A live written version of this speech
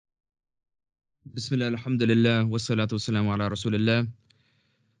Bismillah, alhamdulillah, wassalatu wassalamu ala rasulillah.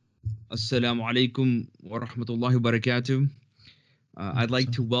 Assalamu alaikum wa rahmatullahi wa barakatuh. I'd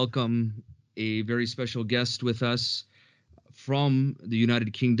like to welcome a very special guest with us from the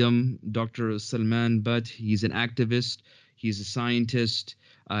United Kingdom, Dr. Salman Butt. He's an activist, he's a scientist,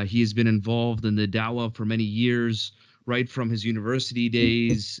 he has been involved in the dawah for many years, right from his university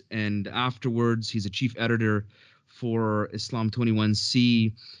days and afterwards. He's a chief editor for Islam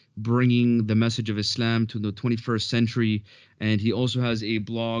 21C, bringing the message of Islam to the 21st century. And he also has a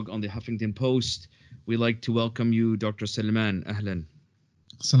blog on the Huffington Post. We'd like to welcome you, Dr. Salman. Ahlan.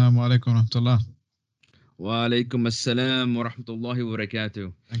 Assalamu alaikum wa rahmatullah. Wa alaikum assalam wa rahmatullahi wa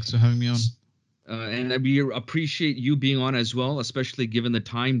barakatuh. Thanks for having me on. And we appreciate you being on as well, especially given the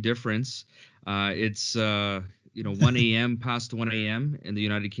time difference. It's 1 a.m. past 1 a.m. in the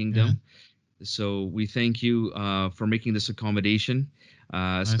United Kingdom. So we thank you for making this accommodation,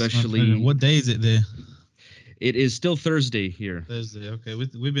 especially. What day is it there? It is still Thursday here. Thursday, okay.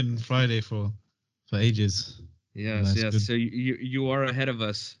 We've been Friday for ages. Yes. Good. So you are ahead of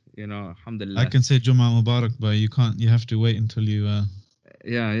us, alhamdulillah. I can say Jummah Mubarak, but you can't. You have to wait until you.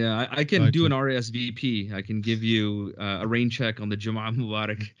 Yeah. I can do an RSVP. I can give you a rain check on the Jummah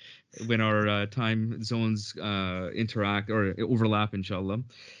Mubarak when our time zones interact or overlap, inshallah.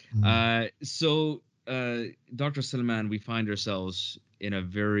 So, Dr. Salman, we find ourselves in a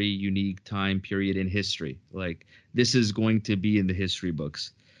very unique time period in history. Like, this is going to be in the history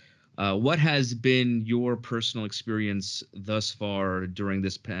books. What has been your personal experience thus far during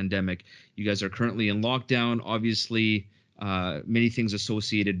this pandemic? You guys are currently in lockdown, obviously, many things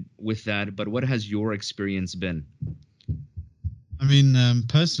associated with that, but what has your experience been? I mean,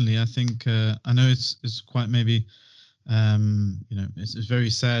 personally, I think I know it's quite maybe it's very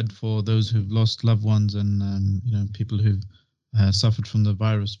sad for those who've lost loved ones and people who've suffered from the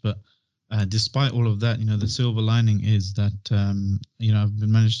virus. But despite all of that, the silver lining is that I've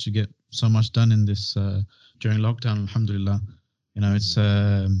been managed to get so much done in this during lockdown. Alhamdulillah, it's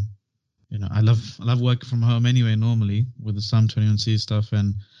I love working from home anyway. Normally with the Islam 21C stuff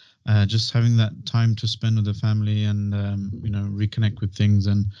and just having that time to spend with the family and reconnect with things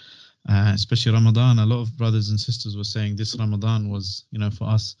and. Especially Ramadan, a lot of brothers and sisters were saying this Ramadan was, for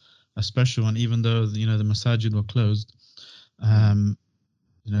us a special one, even though the masajid were closed. The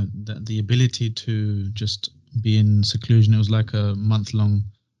ability to just be in seclusion, it was like a month-long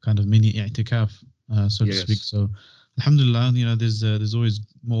kind of mini i'tikaf, so to speak. So, alhamdulillah, there's always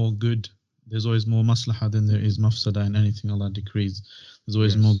more good. There's always more maslahah than there is mafsada in anything Allah decrees. There's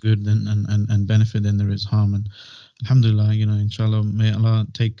always more good and benefit than there is harm. And alhamdulillah, inshallah, may Allah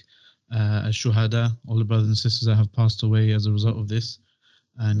take shuhada, all the brothers and sisters that have passed away as a result of this,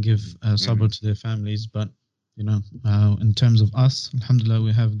 and give sabr to their families. But in terms of us, alhamdulillah,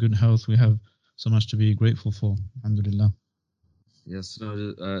 we have good health. We have so much to be grateful for. Alhamdulillah. Yes,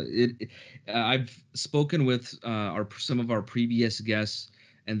 I've spoken with some of our previous guests,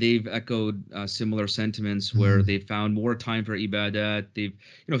 and they've echoed similar sentiments where they found more time for ibadat. They've,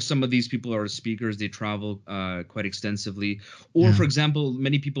 some of these people are speakers. They travel quite extensively. Or, for example,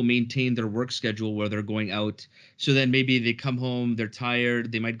 many people maintain their work schedule where they're going out. So then maybe they come home, they're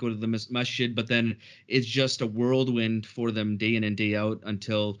tired. They might go to the masjid, but then it's just a whirlwind for them day in and day out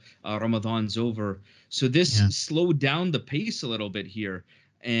until Ramadan's over. So this slowed down the pace a little bit here.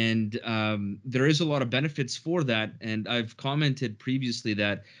 And there is a lot of benefits for that. And I've commented previously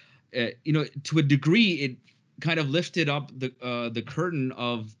that, to a degree, it kind of lifted up the curtain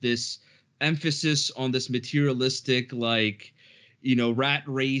of this emphasis on this materialistic, rat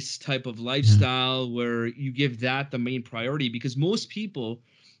race type of lifestyle where you give that the main priority. Because most people,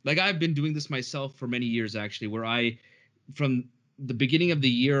 like I've been doing this myself for many years, actually, where from the beginning of the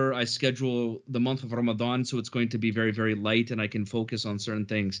year, I schedule the month of Ramadan, so it's going to be very, very light and I can focus on certain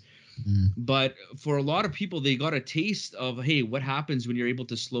things. But for a lot of people, they got a taste of, hey, what happens when you're able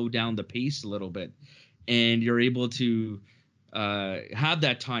to slow down the pace a little bit and you're able to have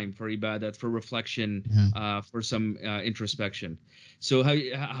that time for ibadat, for reflection, for some introspection. So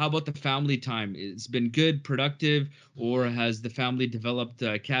how about the family time? It's been good, productive, or has the family developed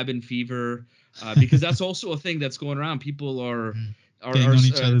cabin fever? Because that's also a thing that's going around. People are getting on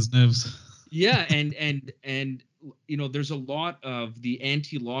each other's nerves. Yeah, and there's a lot of the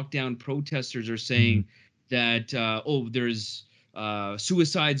anti-lockdown protesters are saying that there's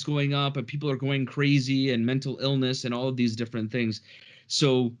suicides going up and people are going crazy and mental illness and all of these different things.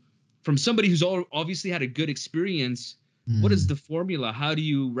 So from somebody who's obviously had a good experience, what is the formula? How do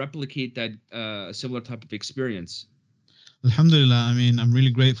you replicate that similar type of experience? Alhamdulillah, I mean, I'm really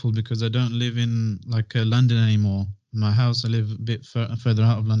grateful because I don't live in London anymore. my house. I live a bit further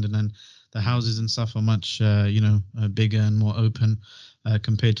out of London, and the houses and stuff are much, bigger and more open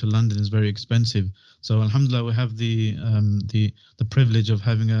compared to London. Is very expensive. So Alhamdulillah, we have the privilege of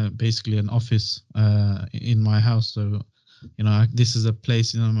having basically an office in my house. So this is a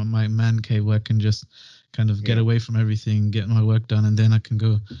place, my man cave where I can just kind of get Yeah. away from everything, get my work done, and then I can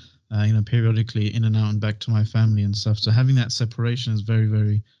go, periodically in and out and back to my family and stuff. So having that separation is very,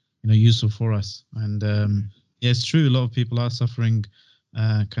 very, useful for us. And yeah, it's true. A lot of people are suffering,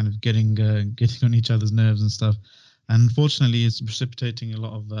 kind of getting on each other's nerves and stuff. And unfortunately, it's precipitating a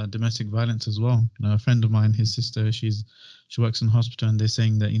lot of domestic violence as well. A friend of mine, his sister, she works in hospital, and they're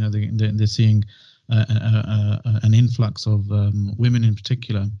saying that they're seeing an influx of women in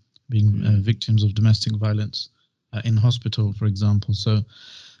particular being victims of domestic violence in hospital, for example. So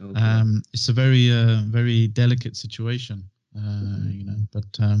Okay. it's a very very delicate situation,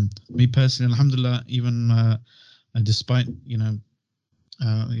 But me personally, alhamdulillah, even despite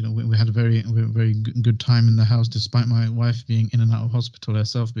we had a very good time in the house, despite my wife being in and out of hospital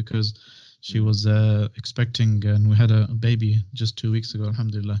herself, because she was expecting, and we had a baby just 2 weeks ago,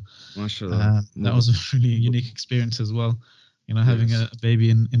 alhamdulillah. MashaAllah. That was a really unique experience as well, having Yes. a baby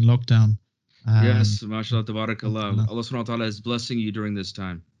in lockdown. um, Yes. MashaAllah. Tabarakallah. alhamdulillah. Allah subhanahu wa ta'ala is blessing you during this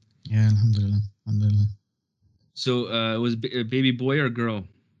time. Yeah, alhamdulillah, alhamdulillah. So it was a baby boy or girl?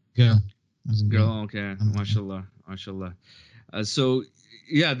 Girl, as a girl, Girl. Okay. alhamdulillah. MashaAllah. MashaAllah. So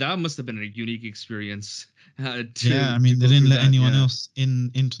yeah, that must have been a unique experience Yeah, I to mean, they go didn't through let that. anyone Yeah. else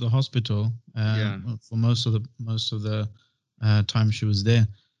into the hospital Yeah. for most of the time she was there.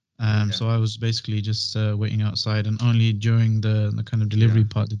 Yeah. So I was basically just waiting outside, and only during the kind of Yeah. delivery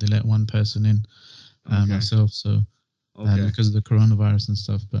part did they let one person in, Okay. myself. So Okay. because of the coronavirus and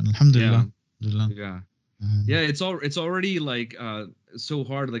stuff, but Yeah. alhamdulillah, alhamdulillah. Yeah. Yeah, Um, it's already like so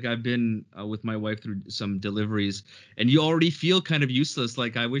hard. Like I've been with my wife through some deliveries, and you already feel kind of useless.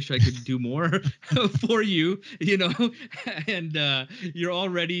 Like I wish I could do more for you, and you're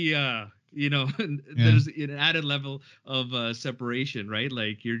already yeah, there's an added level of separation, right?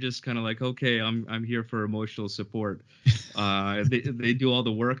 Like you're just kind of like, okay, I'm here for emotional support. They do all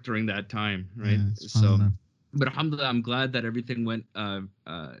the work during that time, right? yeah, So, subhanallah. but alhamdulillah, I'm glad that everything went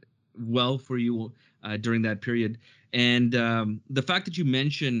well for you during that period. And the fact that you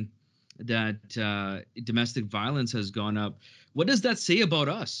mentioned that domestic violence has gone up, what does that say about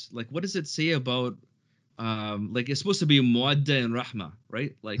us? Like, what does it say about like it's supposed to be muadda and rahma,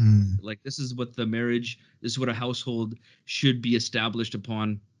 right? Mm. Like this is what the marriage, this is what a household should be established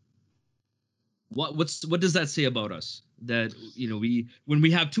upon. What does that say about us? That we when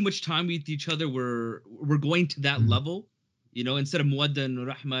we have too much time with each other, we're going to that Mm. level. Instead of muwadda and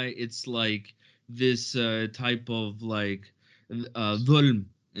rahma, it's like this type of like dhulm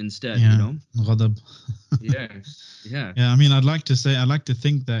instead. Yeah, ghadab. Yeah, yeah, Yeah, I mean, I'd like to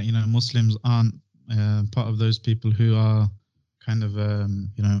think that Muslims aren't part of those people who are kind of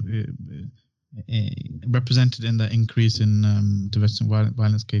represented in the increase in domestic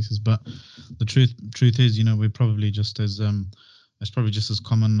violence cases. But the truth is, we're probably just as it's probably just as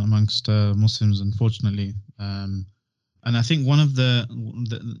common amongst Muslims, unfortunately. And I think one of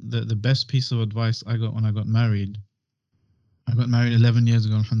the best piece of advice I got when I got married 11 years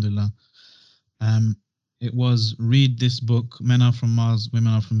ago, alhamdulillah. Um, it was read this book, Men Are From Mars,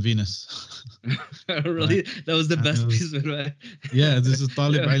 Women Are From Venus. Right? really, that was the It best was, piece of advice. yeah, this is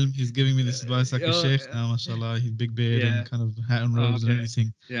Talib Yeah, Ilm. He's giving me this advice like a oh, sheikh now, mashallah. He's big beard yeah, and kind of hat and robes and okay,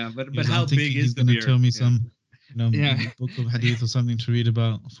 everything. yeah, He but was, how I'm big thinking is he's the going to tell beard? me Yeah, some, yeah, book of hadith or something to read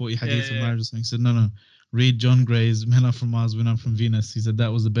about 40 yeah, hadith of yeah, marriage or something. He said, no, no, read John Gray's Men Are From Mars, Women Are From Venus. He said,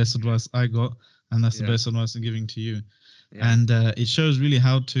 that was the best advice I got. And that's the yeah, best advice I'm giving to you. yeah, And it shows really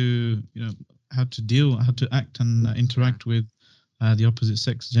how to how to act and yeah. interact with the opposite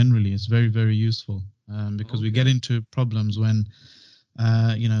sex generally. It's very, very useful, because we get Okay. into problems when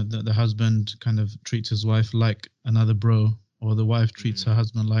the husband kind of treats his wife like another bro, or the wife treats her Mm,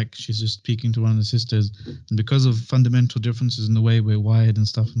 husband like she's just speaking to one of the sisters. And because of mm, fundamental differences in the way we're wired and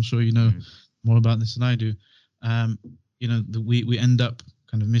stuff, I'm sure you know mm. more about this than I do. um, we end up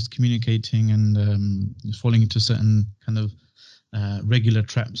kind of miscommunicating and falling into certain kind of regular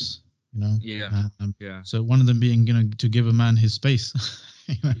traps, you know. Yeah, Um, yeah, so one of them being, to give a man his space.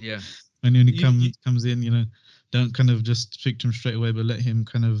 you know, yeah. when he You, comes in, don't kind of just speak to him straight away, but let him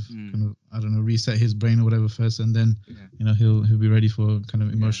mm, I don't know, reset his brain or whatever first, and then yeah, he'll be ready for kind of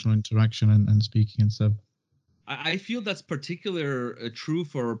yeah. emotional interaction and speaking and stuff. I feel that's particular true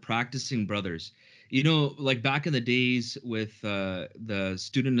for practicing brothers. Like back in the days with the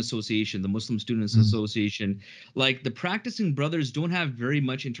student association, the Muslim Students Mm, Association, like the practicing brothers don't have very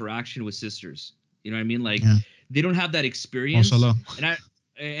much interaction with sisters. You know what I mean? Like yeah. they don't have that experience. MashaAllah.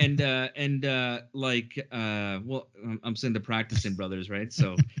 And I like well, I'm saying the practicing brothers, right?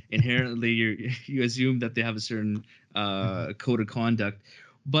 So inherently you assume that they have a certain code of conduct.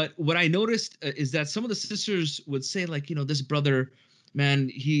 But what I noticed is that some of the sisters would say, like, this brother, man,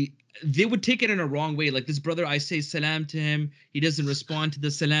 they would take it in a wrong way. Like, this brother, I say salam to him, he doesn't respond to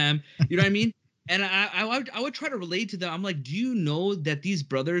the salam. You know what I mean? And I would try to relate to them. I'm like, do you know that these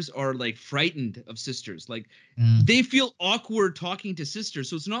brothers are like frightened of sisters? Like, they feel awkward talking to sisters.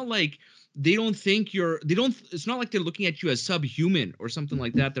 So it's not like they don't think it's not like they're looking at you as subhuman or something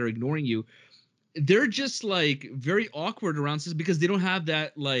like that. They're ignoring you. They're just like very awkward around sisters because they don't have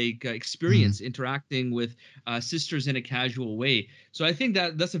that like experience interacting with sisters in a casual way. So I think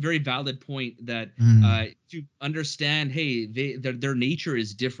that that's a very valid point, that to understand, hey, their nature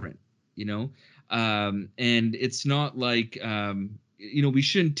is different, you know. And it's not like we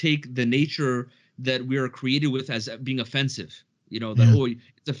shouldn't take the nature that we are created with as being offensive. That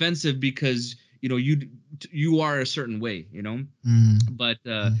it's offensive because you are a certain way. But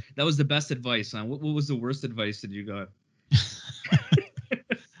that was the best advice. What was the worst advice that you got?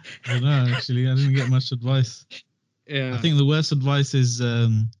 I don't know, actually. I didn't get much advice. Yeah. I think the worst advice is I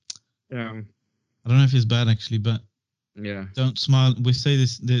don't know if it's bad, actually, but don't smile. We say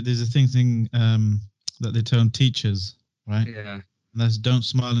this. There's a thing that they tell teachers, right? Yeah. And that's don't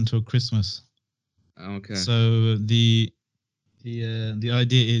smile until Christmas. Okay. So the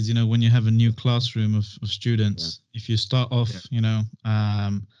idea is, when you have a new classroom of students, if you start off,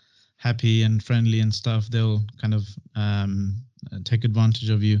 happy and friendly and stuff, they'll kind of take advantage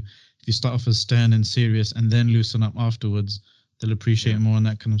of you. If you start off as stern and serious and then loosen up afterwards, they'll appreciate more and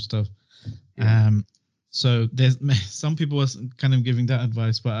that kind of stuff. So there's some people are kind of giving that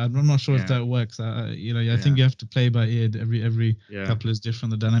advice, but I'm not sure if that works. I think you have to play by ear. Every couple is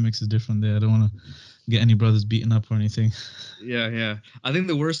different. The dynamics is different there. I don't want to get any brothers beaten up or anything. Yeah. I think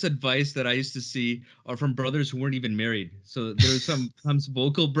the worst advice that I used to see are from brothers who weren't even married. So there's sometimes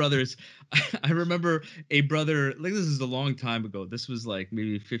vocal brothers. I remember a brother, like, this is a long time ago. This was like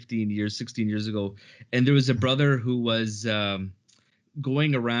maybe 15 years, 16 years ago. And there was a brother who was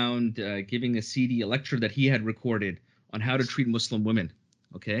going around giving a lecture that he had recorded on how to treat Muslim women.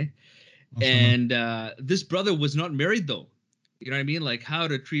 Okay. And this brother was not married, though. You know what I mean? Like, how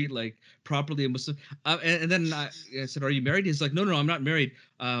to treat like properly a Muslim. And then I said, "Are you married?" He's like, "No, I'm not married.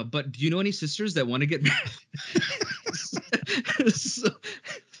 But do you know any sisters that want to get married?" so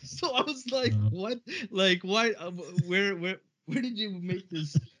I was like, "What? Like, why? Where did you make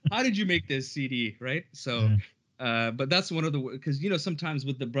this? How did you make this CD? Right?" So. But that's one of the, because sometimes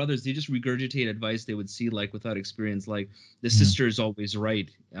with the brothers, they just regurgitate advice they would see like without experience, like the sister is always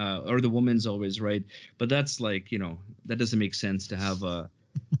right, or the woman's always right. But that's like, that doesn't make sense to have a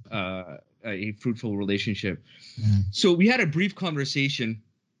fruitful relationship. So we had a brief conversation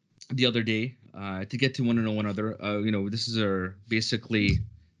the other day to get to know one another. This is our basically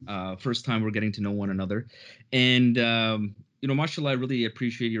first time we're getting to know one another, and mashallah, I really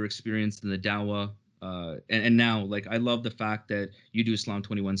appreciate your experience in the dawah. And now, like, I love the fact that you do Islam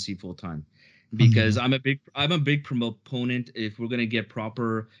 21C full time, because I'm a big proponent. If we're gonna get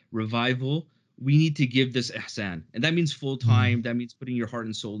proper revival, we need to give this ihsan, and that means full time. That means putting your heart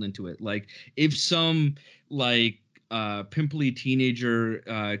and soul into it. Like, if some pimply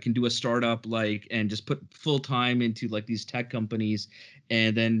teenager can do a startup and just put full time into like these tech companies,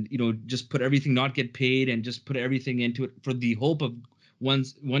 and then just put everything, not get paid, and just put everything into it for the hope of one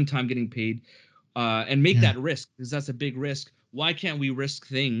time getting paid. And make that risk, because that's a big risk. Why can't we risk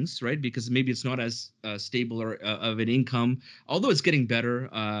things, right? Because maybe it's not as stable or of an income, although it's getting better,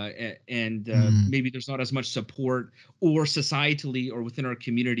 and maybe there's not as much support, or societally or within our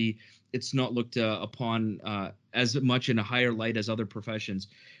community, it's not looked upon as much in a higher light as other professions.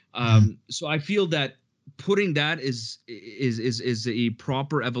 So I feel that putting that is a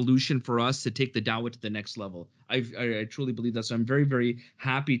proper evolution for us to take the dawah to the next level. I truly believe that. So I'm very, very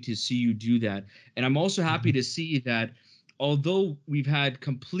happy to see you do that. And I'm also happy to see that although we've had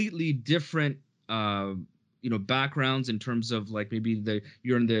completely different backgrounds in terms of like maybe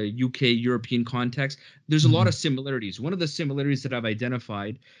you're in the UK European context, there's a lot of similarities. One of the similarities that I've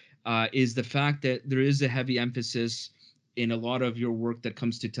identified is the fact that there is a heavy emphasis in a lot of your work that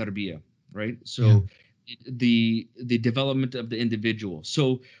comes to tarbiyah, right? So the development of the individual.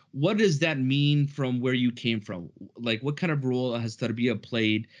 So what does that mean from where you came from? Like, what kind of role has tarbiyah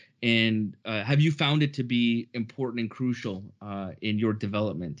played, and have you found it to be important and crucial in your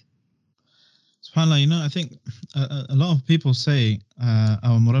development? SubhanAllah, I think a lot of people say,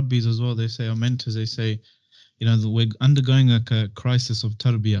 our murabbis as well, they say, our mentors, they say, that we're undergoing like a crisis of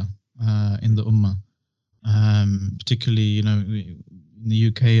tarbiyah in the ummah. particularly in the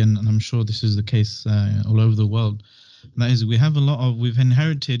UK, and I'm sure this is the case all over the world. And that is, we've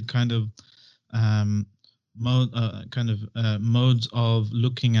inherited kind of modes of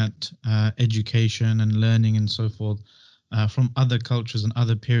looking at education and learning and so forth from other cultures and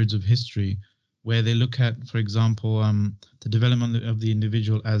other periods of history, where they look at, for example, the development of the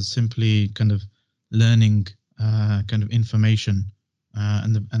individual as simply kind of learning kind of information,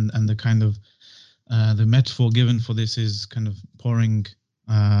 and the kind of the metaphor given for this is kind of pouring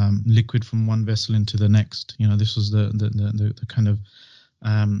liquid from one vessel into the next. This was the kind of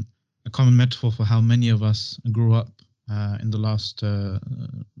a common metaphor for how many of us grew up in the last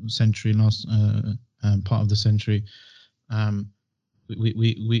century, last part of the century.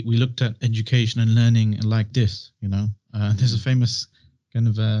 We looked at education and learning like this. There's a famous kind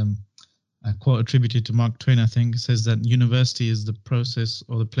of a quote attributed to Mark Twain, I think. It says that university is the process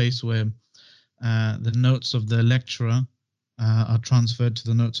or the place where the notes of the lecturer are transferred to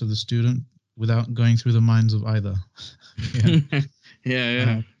the notes of the student without going through the minds of either.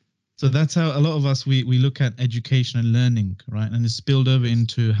 Yeah. So that's how a lot of us, we look at education and learning, right? And it's spilled over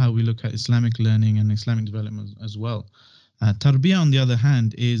into how we look at Islamic learning and Islamic development as well. Tarbiyah, on the other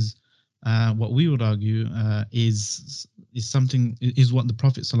hand, is what we would argue is what the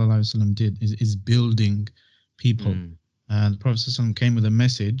Prophet ﷺ did, is building people. The Prophet ﷺ came with a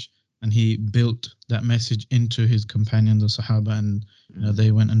message, and he built that message into his companions, the Sahaba, and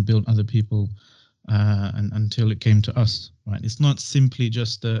they went and built other people and until it came to us. Right? It's not simply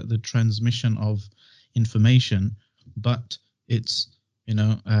just the transmission of information, but it's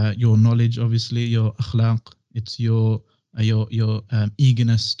your knowledge, obviously, your akhlaq, it's your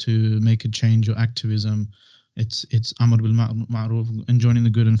eagerness to make a change, your activism. It's amr bil ma'ruf, enjoining the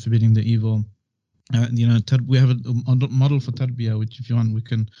good and forbidding the evil. We have a model for tarbiyah, which if you want we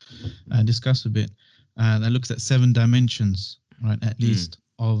can discuss a bit. That looks at 7 dimensions, right, at least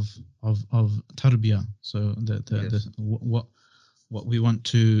of tarbiyah. So what we want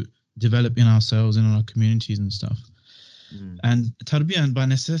to develop in ourselves and in our communities and stuff. And tarbiyah, by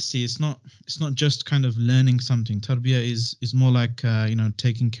necessity, it's not just kind of learning something. Tarbiyah is more like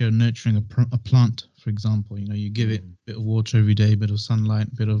taking care of nurturing a plant, for example. You give it a bit of water every day, a bit of sunlight,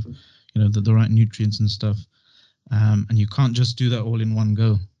 a bit of the right nutrients and stuff. And you can't just do that all in one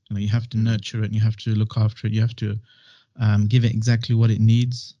go. You have to nurture it, and you have to look after it. You have to give it exactly what it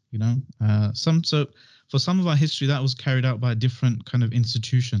needs. So for some of our history, that was carried out by different kind of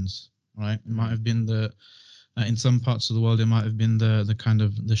institutions, right? It might have been in some parts of the world, it might have been the kind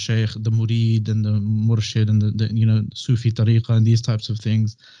of the sheikh, the murid, and the murshid, and the Sufi tariqa, and these types of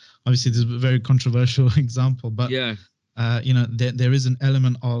things. Obviously, this is a very controversial example, but there is an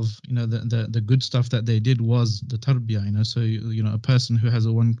element of the good stuff that they did was the tarbiyah. So a person who has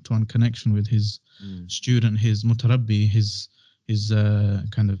a one-to-one connection with his student, his mutarabbi, his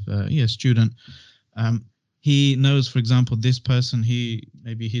kind of student. He knows, for example, this person,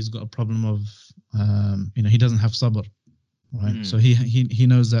 maybe he's got a problem of he doesn't have sabr, right? So he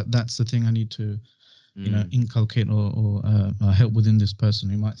knows that that's the thing I need to inculcate or help within this person.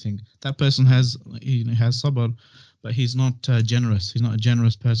 He might think that person has sabr, but he's not generous. He's not a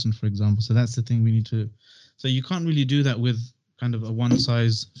generous person, for example. So that's the thing we need to. So you can't really do that with kind of a one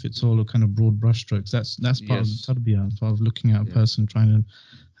size fits all or kind of broad brushstrokes. That's part of the tarbiyah, part of looking at a person, trying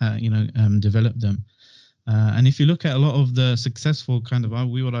to develop them. And if you look at a lot of the successful kind of,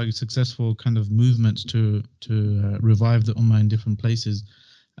 we would argue, successful kind of movements to revive the ummah in different places,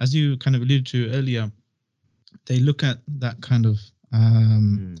 as you kind of alluded to earlier, they look at that kind of,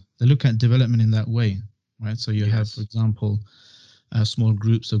 they look at development in that way, right? So you have, for example, small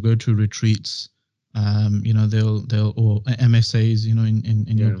groups that go to retreats, they'll or MSAs,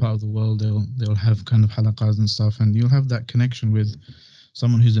 in your part of the world, they'll have kind of halaqas and stuff, and you'll have that connection with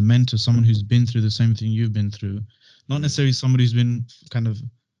someone who's a mentor, someone who's been through the same thing you've been through, not necessarily somebody who's been kind of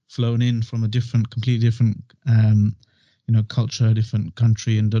flown in from a completely different, culture, different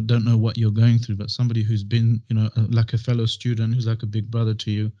country, and don't know what you're going through, but somebody who's been, like a fellow student, who's like a big brother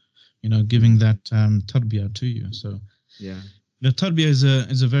to you, giving that tarbiyah to you. So tarbiyah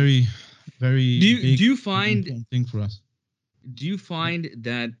is a very, very big, do you find important thing for us. Do you find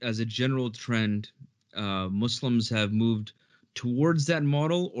that as a general trend, Muslims have moved towards that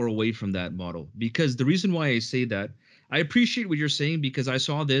model or away from that model? Because the reason why I say that, I appreciate what you're saying, because I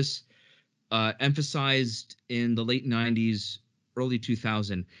saw this emphasized in the late 90s, early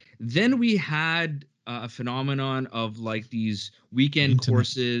 2000. Then we had a phenomenon of like these weekend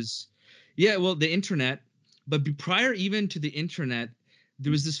courses. Yeah, well, the internet. But prior even to the internet,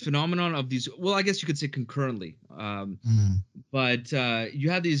 there was this phenomenon of these. Well, I guess you could say concurrently, but you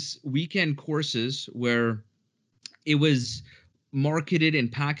had these weekend courses where it was marketed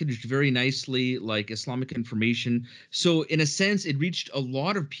and packaged very nicely like Islamic information. So in a sense, it reached a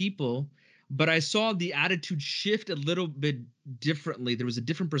lot of people, but I saw the attitude shift a little bit differently. There was a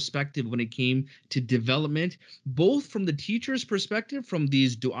different perspective when it came to development, both from the teacher's perspective, from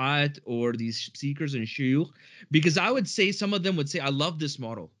these du'at or these speakers and shuyukh, because I would say some of them would say, I love this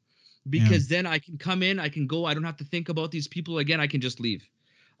model Yeah. because then I can come in, I can go, I don't have to think about these people again, I can just leave.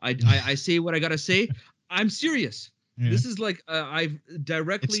 I say what I gotta say. I'm serious. Yeah. This is like I've It's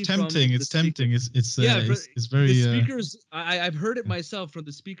directly from tempting. the It's speaker. tempting. Yeah, It's the very speakers. I've heard it myself from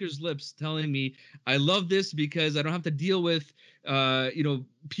the speaker's lips, telling me, "I love this because I don't have to deal with,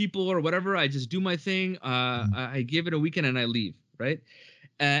 people or whatever. I just do my thing. I give it a weekend and I leave, right?"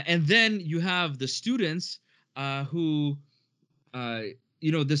 And then you have the students who, uh,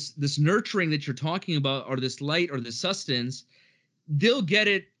 this nurturing that you're talking about, or this light or this sustenance. They'll get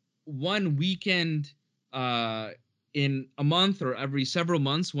it one weekend in a month, or every several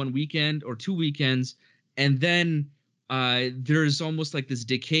months, one weekend or two weekends, and then there's almost like this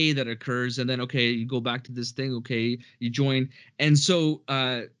decay that occurs, and then okay, you go back to this thing, okay, you join, and so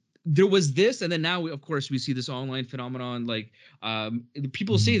there was this, and then now of course we see this online phenomenon. Like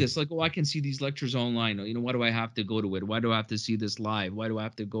people say this, like, oh, I can see these lectures online. Why do I have to go to it? Why do I have to see this live? Why do I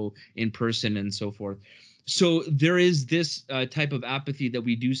have to go in person and so forth? So there is this type of apathy that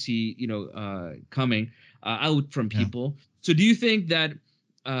we do see, coming out from yeah. people. So do you think that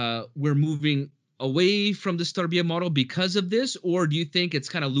we're moving away from the tarbiyah model because of this, or do you think it's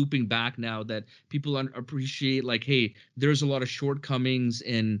kind of looping back now that people appreciate, like, hey, there's a lot of shortcomings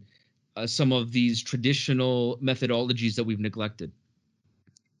in some of these traditional methodologies that we've neglected?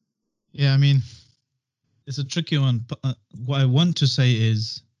 Yeah, I mean, it's a tricky one. What I want to say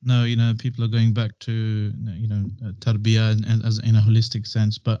is no, people are going back to tarbiyah and as in a holistic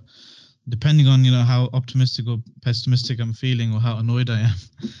sense, but depending on how optimistic or pessimistic I'm feeling or how annoyed I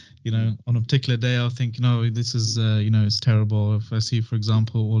am, on a particular day I'll think, this is it's terrible. If I see, for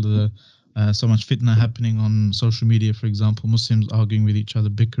example, all the so much fitna happening on social media, for example, Muslims arguing with each other,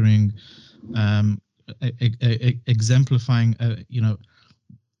 bickering, exemplifying,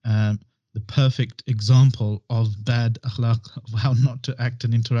 the perfect example of bad akhlaq, of how not to act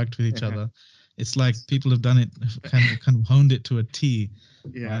and interact with each other. It's like people have done it, kind of honed it to a T.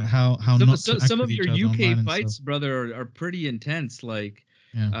 Yeah. Right? How not to act Some with of your each other UK online and fights, stuff. brother, are pretty intense. Like,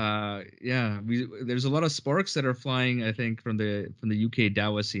 Yeah. there's a lot of sparks that are flying, I think, from the UK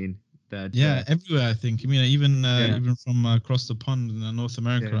Dawa scene. That Yeah, everywhere I think. I mean, yeah, even from across the pond in North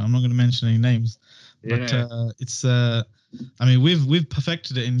America. yeah, I'm not going to mention any names, but yeah, it's. I mean, we've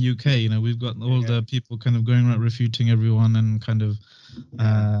perfected it in UK. We've got all yeah, the people kind of going around refuting everyone and kind of,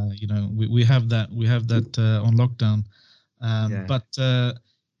 yeah, we have that on lockdown. yeah, But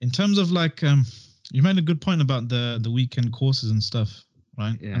in terms of like, you made a good point about the weekend courses and stuff,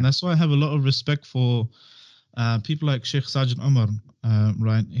 right? yeah. And that's why I have a lot of respect for people like Sheikh Sajid Omar,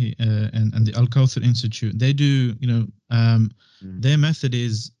 right? And the Al Kawthar Institute. They do, Mm, their method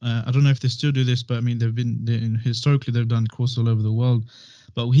is, I don't know if they still do this, but I mean, historically they've done courses all over the world.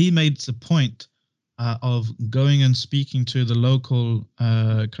 But he made the point of going and speaking to the local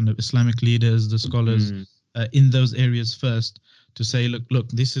kind of Islamic leaders, the scholars mm, in those areas first, to say, look,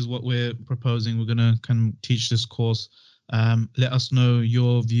 this is what we're proposing. We're going to kind of teach this course. Let us know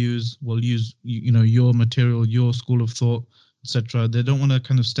your views. We'll use your material, your school of thought, etc. They don't want to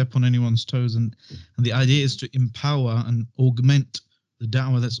kind of step on anyone's toes, and the idea is to empower and augment the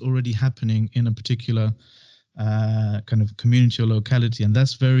da'wah that's already happening in a particular kind of community or locality, and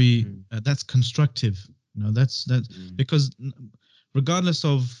that's very mm, that's constructive. That's mm, because regardless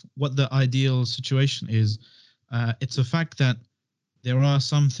of what the ideal situation is, it's a fact that there are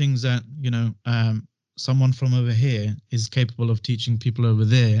some things that someone from over here is capable of teaching people over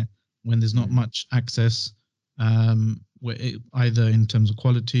there when there's not mm, much access, either in terms of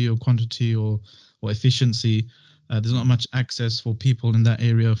quality or quantity or efficiency. There's not mm, much access for people in that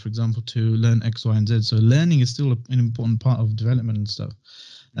area, for example, to learn X, Y, and Z. So learning is still an important part of development and stuff,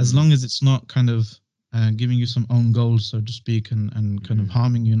 as mm, long as it's not kind of giving you some own goals, so to speak, and kind of mm,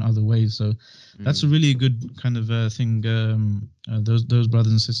 harming you in other ways. So that's a mm, really good kind of thing those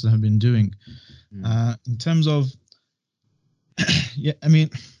brothers and sisters have been doing. mm, In terms of, yeah, I mean,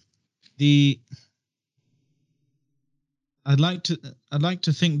 the I'd like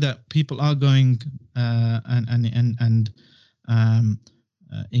to think that people are going and um,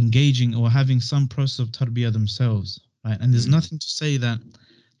 engaging or having some process of tarbiyah themselves, right? And there's mm, nothing to say that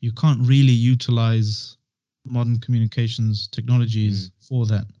you can't really utilize. modern communications technologies for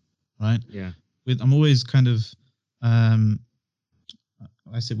that, right? Yeah. I'm always kind of um,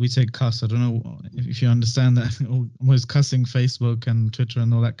 we say cuss. I don't know if you understand that. I'm always cussing Facebook and Twitter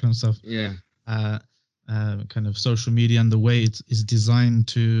and all that kind of stuff. Yeah. Uh, kind of social media and the way it is designed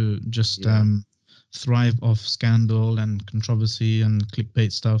to just Yeah. thrive off scandal and controversy and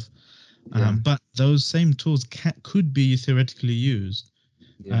clickbait stuff. Yeah. But those same tools could be theoretically used.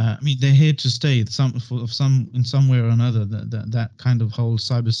 Yeah. I mean, they're here to stay. In some way or another, that kind of whole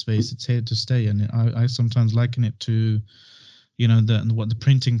cyberspace, it's here to stay. And I sometimes liken it to, what the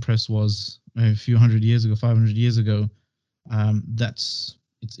printing press was a few hundred years ago, 500 years ago.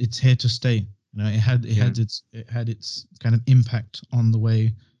 It's here to stay. It had its kind of impact on the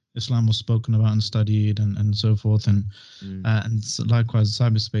way Islam was spoken about and studied and so forth. And so likewise,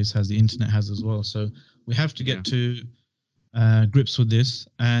 cyberspace has, the internet has as well. So we have to get to grips with this.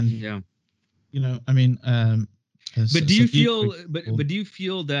 And I mean, but do you feel but do you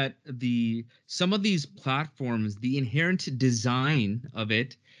feel that some of these platforms, the inherent design of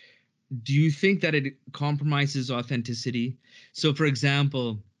it, do you think that it compromises authenticity? So for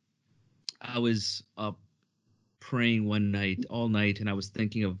example, I was up praying one night, all night, and I was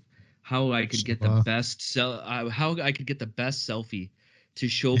thinking of how I could get the best selfie to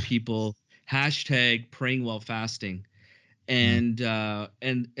show people hashtag praying while fasting. And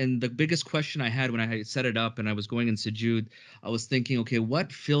the biggest question I had when I set it up and I was going in sujood, I was thinking, okay,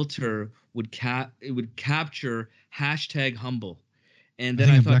 what filter would capture hashtag humble? And I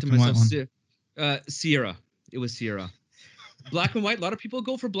then think I a thought to black and white myself, one. Sierra. It was Sierra. Black and white. A lot of people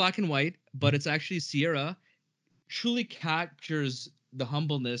go for black and white, but it's actually Sierra truly captures the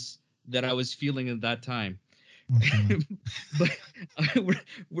humbleness that I was feeling at that time. But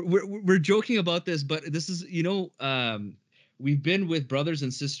we're joking about this, but this is, we've been with brothers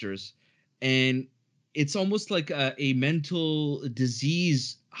and sisters, and it's almost like a mental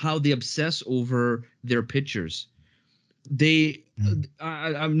disease how they obsess over their pictures.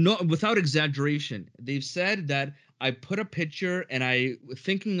 I'm not, without exaggeration, they've said that I put a picture and I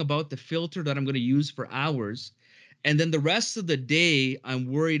thinking about the filter that I'm going to use for hours, and then the rest of the day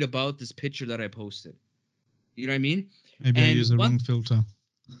I'm worried about this picture that I posted. You know what I mean? Maybe I And use the wrong filter.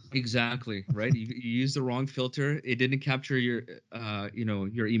 Exactly, right. You use the wrong filter. It didn't capture your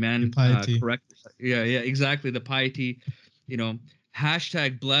your iman, Your piety. correct. Yeah, exactly, the piety.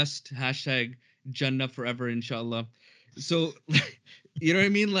 Hashtag blessed, hashtag Jannah forever, inshallah. So you know what I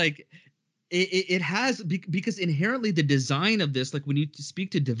mean, like it has, because inherently the design of this, like when you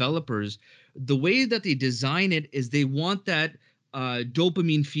speak to developers, the way that they design it is they want that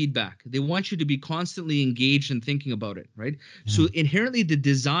dopamine feedback. They want you to be constantly engaged and thinking about it, right? So inherently the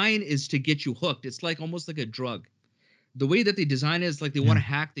design is to get you hooked. It's like almost like a drug. The way that they design it is like they want to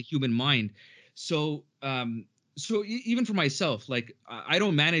hack the human mind. So even for myself, like I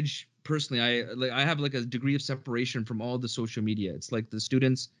don't manage personally. I have like a degree of separation from all the social media. It's like the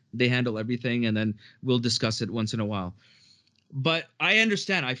students, they handle everything, and then we'll discuss it once in a while. But I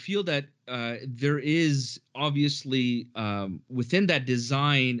understand. I feel that there is obviously within that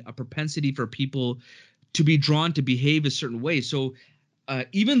design a propensity for people to be drawn to behave a certain way. So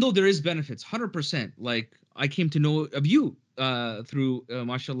even though there is benefits, 100%. Like I came to know of you through,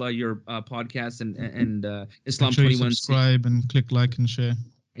 mashallah, your podcast and Islam Make sure you 21. subscribe and click like and share.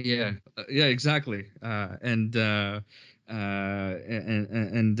 Yeah, exactly. And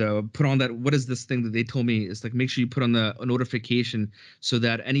put on that. What is this thing that they told me? It's like make sure you put on a notification so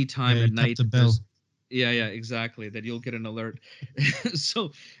that anytime at night, tap the bell. Exactly, that you'll get an alert.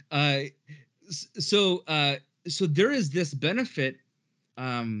 so, uh, so, so there is this benefit.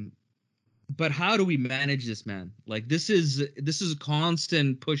 Um, but how do we manage this, man? Like this is a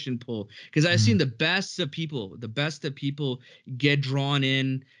constant push and pull, because I've seen the best of people get drawn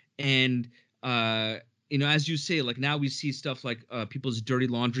in, and uh as you say, like now we see stuff like people's dirty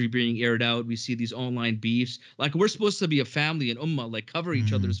laundry being aired out. We see these online beefs. Like we're supposed to be a family and ummah, like cover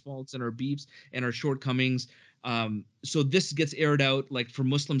each other's faults and our beefs and our shortcomings. So this gets aired out like for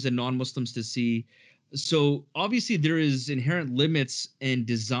Muslims and non-Muslims to see. So obviously there is inherent limits and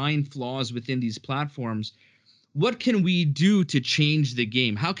design flaws within these platforms. What can we do to change the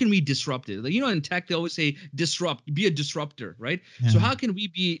game? How can we disrupt it? Like, in tech they always say disrupt, be a disruptor, right? So how can we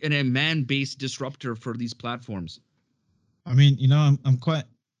be a man-based disruptor for these platforms? I mean, I'm quite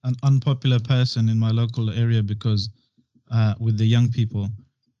an unpopular person in my local area because with the young people,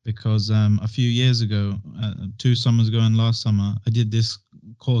 because a few years ago, 2 summers ago and last summer, I did this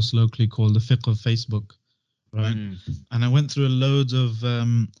course locally called the Fiqh of Facebook, right? And I went through loads of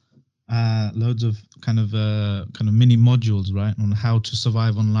kind of mini modules, right, on how to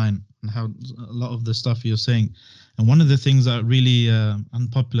survive online. and how a lot of the stuff you're saying. And one of the things that really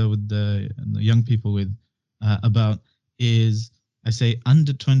unpopular with the young people with about is, I say,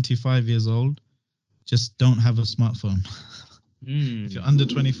 under 25 years old, just don't have a smartphone. If you're under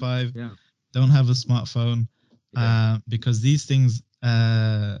 25, Yeah. don't have a smartphone, Yeah. because these things,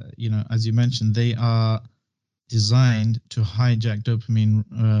 as you mentioned, they are designed to hijack dopamine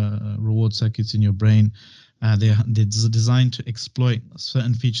reward circuits in your brain. They're designed to exploit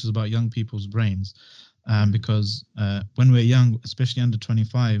certain features about young people's brains, because when we're young, especially under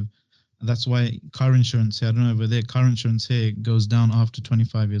 25, that's why car insurance here, I don't know over there, car insurance here goes down after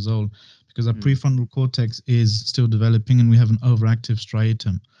 25 years old, because our prefrontal cortex is still developing and we have an overactive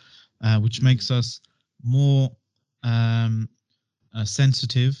striatum, which makes us more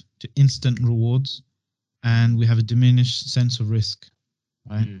sensitive to instant rewards, and we have a diminished sense of risk,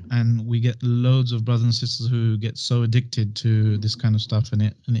 right? And we get loads of brothers and sisters who get so addicted to this kind of stuff, and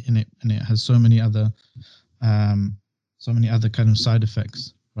it has so many other kind of side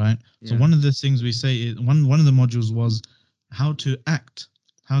effects, right? So one of the things we say is, one of the modules was how to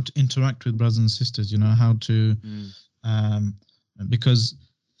interact with brothers and sisters, how to because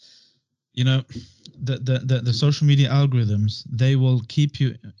the social media algorithms, they will keep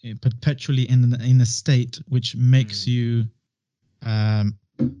you perpetually in a state which makes you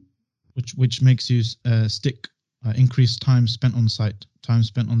which makes you stick increased time spent on site, time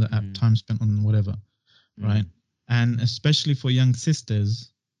spent on the app, time spent on whatever, right? And especially for young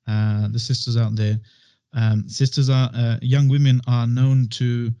sisters, the sisters out there, young women are known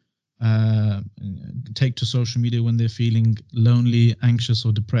to take to social media when they're feeling lonely, anxious,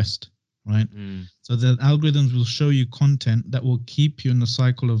 or depressed, right? So the algorithms will show you content that will keep you in the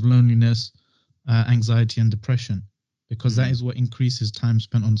cycle of loneliness, anxiety, and depression, because that is what increases time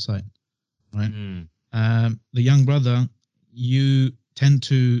spent on site, right? The young brother, you tend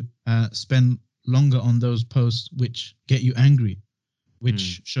to spend longer on those posts which get you angry,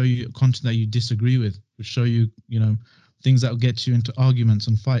 which show you content that you disagree with, which show you, things that will get you into arguments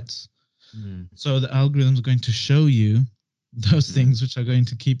and fights. So the algorithm is going to show you those things which are going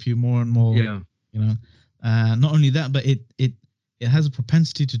to keep you more and more, not only that, but it has a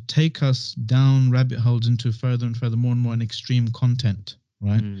propensity to take us down rabbit holes into further and further, more and more, and extreme content,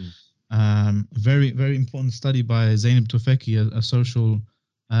 right? Very, very important study by Zainab Tufekci, a social,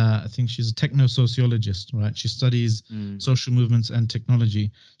 I think she's a techno-sociologist, right? She studies social movements and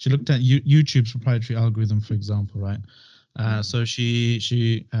technology. She looked at YouTube's proprietary algorithm, for example, right? So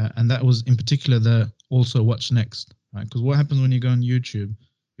she and that was in particular the also watch next, right? Because what happens when you go on YouTube,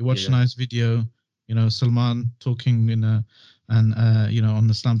 you watch a nice video, Salman talking on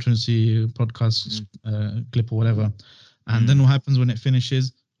the Slam Trinity podcast clip or whatever, and then what happens when it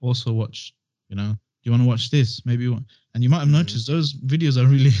finishes? Also watch, do you want to watch this? Maybe and you might have noticed those videos are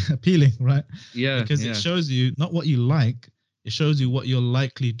really appealing, right? Because it shows you not what you like, it shows you what you're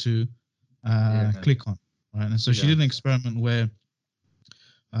likely to click on, right? And so she did an experiment where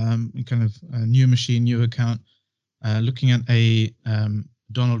kind of a new account, looking at a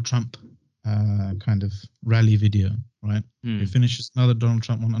Donald Trump kind of rally video, right? It finishes another Donald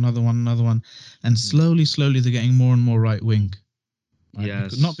Trump one, another one, and slowly they're getting more and more right wing.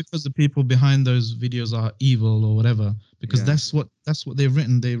 Right? Not because the people behind those videos are evil or whatever, because that's what they've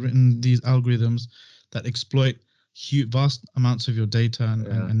written. They've written these algorithms that exploit vast amounts of your data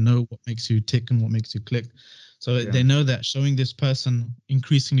and know what makes you tick and what makes you click. So they know that showing this person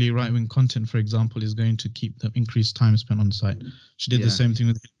increasingly right-wing content, for example, is going to keep them increased time spent on site. She did the same thing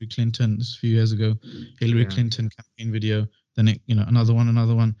with Hillary Clinton a few years ago. Hillary Clinton campaign video, then another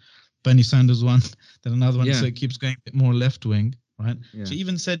one, Bernie Sanders one, then another one. So it keeps going a bit more left-wing. Right. She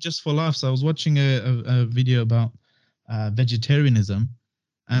even said, just for laughs, I was watching a video about vegetarianism,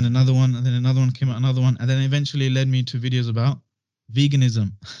 and another one, and then another one came out, another one, and then eventually led me to videos about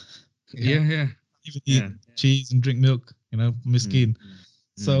veganism. Even eat cheese and drink milk, miskin.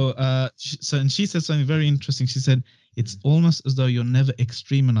 So, and she said something very interesting. She said, it's almost as though you're never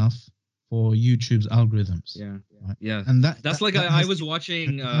extreme enough for YouTube's algorithms. Right? And that's like I was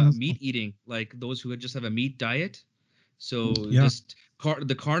watching meat eating, like those who just have a meat diet. So just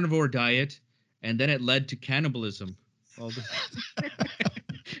the carnivore diet, and then it led to cannibalism.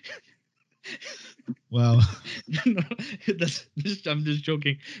 Wow. No, I'm just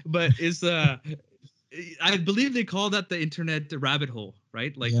joking, but it's I believe they call that the internet the rabbit hole,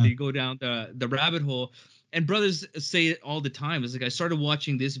 right? Like they go down the rabbit hole, and brothers say it all the time. It's like I started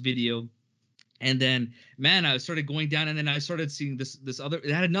watching this video, and then I started going down, and then I started seeing this other. It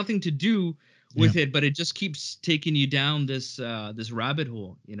had nothing to do with it, but it just keeps taking you down this rabbit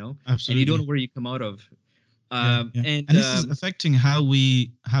hole, Absolutely. and you don't know where you come out of. Yeah, yeah. And And this is affecting how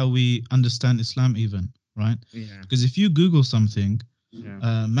we understand Islam even, right? yeah, Because if you Google something, yeah,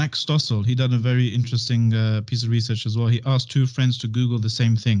 Max Stossel, he done a very interesting piece of research as well. He asked two friends to Google the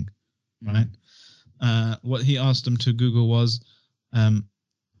same thing, right? What he asked them to Google was,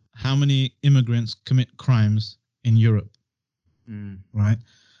 how many immigrants commit crimes in Europe, mm, right?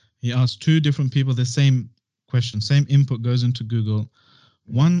 He asked two different people the same question, same input goes into Google.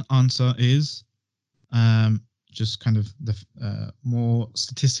 One answer is just kind of the more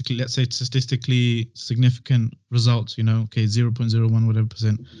statistically, let's say statistically significant results, okay, 0.01 whatever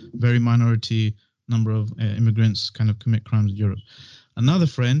percent, very minority number of immigrants kind of commit crimes in Europe. Another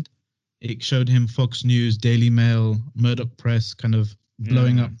friend, it showed him Fox News, Daily Mail, Murdoch Press kind of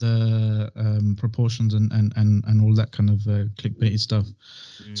blowing yeah, up the proportions and all that kind of clickbaity stuff.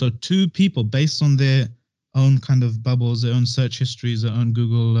 So two people, based on their own kind of bubbles, their own search histories, their own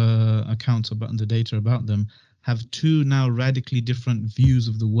Google accounts about the data about them, have two now radically different views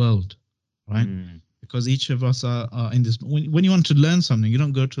of the world, right? Because each of us are in this. When you want to learn something, you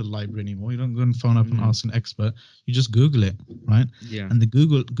don't go to a library anymore. You don't go and phone up and ask an expert. You just Google it, right? yeah, And the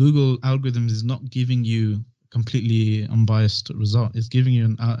Google algorithm is not giving you completely unbiased result. It's giving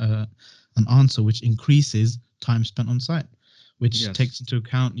you an answer which increases time spent on site, which takes yes, into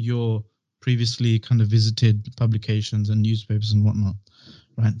account your previously kind of visited publications and newspapers and whatnot,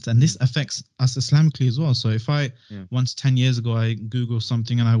 right? And this affects us Islamically as well. So if I yeah, once 10 years ago I Googled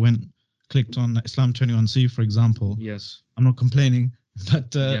something and I clicked on Islam 21C, for example, yes, I'm not complaining,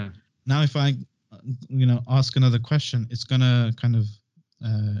 but yeah, now if I ask another question, it's gonna kind of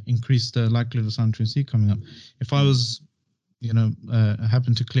increase the likelihood of Islam 21C coming up. If I was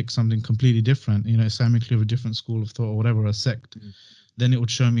happen to click something completely different, Islamically of a different school of thought or whatever, a sect, then it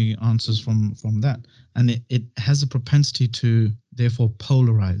would show me answers from that. And it has a propensity to therefore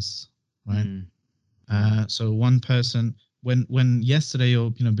polarize, right? So one person, when yesterday or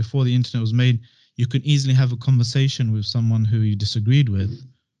before the internet was made, you could easily have a conversation with someone who you disagreed with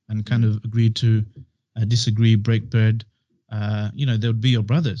and kind of agreed to disagree, break bread. They would be your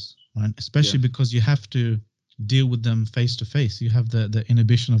brothers, right? Especially yes, because you have to deal with them face to face. You have the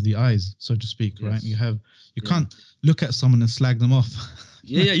inhibition of the eyes, so to speak, right? yes, You yeah. can't look at someone and slag them off.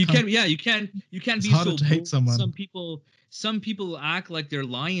 Yeah, yeah, You you can't. can. Yeah, you can. You can It's be harder so to hate bold. someone. Some people act like they're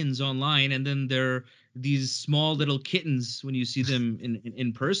lions online, and then they're these small little kittens when you see them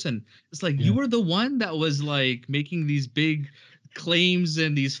in person. It's like you Yeah, were the one that was like making these big claims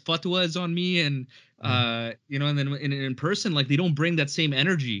and these fatwas on me, and yeah, and then in person, like they don't bring that same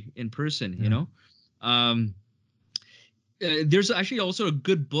energy in person. yeah, Um, there's actually also a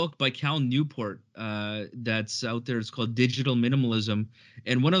good book by Cal Newport that's out there. It's called Digital Minimalism.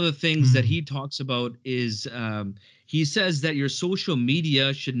 And one of the things that mm, he talks about is he says that your social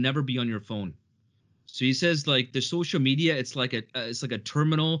media should never be on your phone. So he says like the social media, it's like a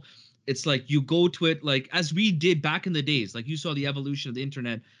terminal. It's like you go to it like as we did back in the days. Like you saw the evolution of the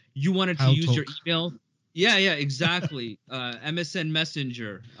internet. You wanted to Pal use your talk. email. Yeah, yeah, exactly. MSN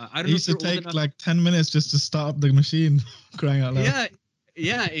Messenger. I It don't know used if to you're old take enough. like 10 minutes just to start up the machine, crying out loud. Yeah,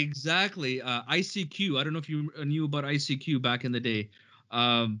 yeah, exactly. ICQ. I don't know if you knew about ICQ back in the day,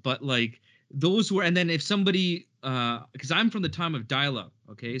 but like those were. And then if somebody, because I'm from the time of dial-up,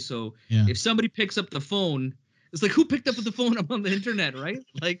 okay, so Yeah, if somebody picks up the phone, it's like who picked up the phone? I'm on the internet, right?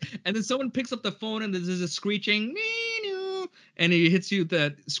 Like, and then someone picks up the phone and there's a screeching, and it hits you with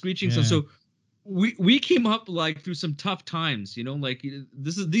that screeching sound. yeah, So we came up like through some tough times, like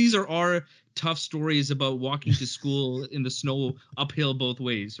these are our tough stories about walking to school in the snow uphill both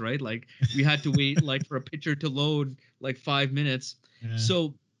ways, right? Like we had to wait like for a picture to load like 5 minutes. yeah.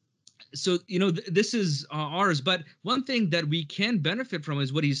 So this is ours, but one thing that we can benefit from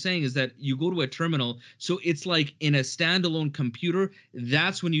is what he's saying is that you go to a terminal, so it's like in a standalone computer.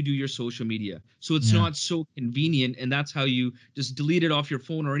 That's when you do your social media, so it's Yeah, not so convenient, and that's how you just delete it off your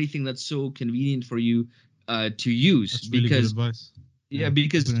phone or anything that's so convenient for you to use. that's really good Because advice. yeah, Yeah, I'm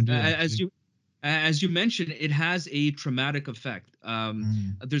because gonna do that actually. as you mentioned, it has a traumatic effect.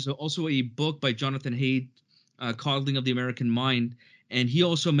 Mm, There's also a book by Jonathan Haidt, Coddling of the American Mind, and he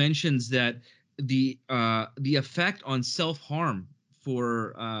also mentions that the effect on self harm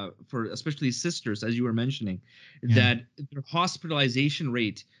for especially sisters, as you were mentioning, yeah. that their hospitalization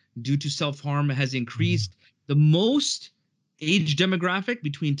rate due to self harm has Mm, increased the most age demographic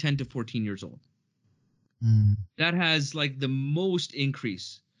between 10 to 14 years old. mm. That has like the most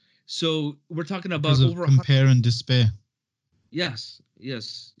increase. So we're talking Because about of over 100. compare and despair, Yes,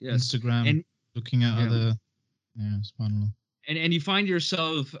 yes, yes. Instagram, And looking at yeah, other, yeah, subhanAllah. and you find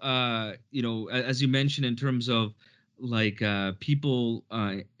yourself as you mentioned in terms of people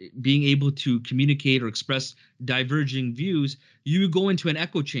being able to communicate or express diverging views, you go into an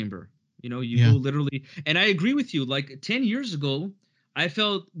echo chamber. You go Yeah. literally. And I agree with you. Like 10 years ago, I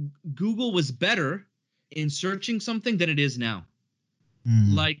felt Google was better in searching something than it is now.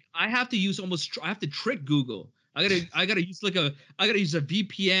 Mm. Like I have to use I have to trick Google. I gotta use I gotta use a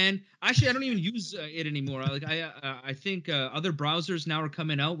VPN. Actually, I don't even use it anymore. I think other browsers now are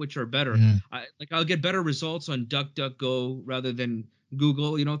coming out which are better. Yeah. I'll get better results on DuckDuckGo rather than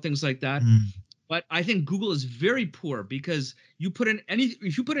Google, things like that. Mm. But I think Google is very poor because if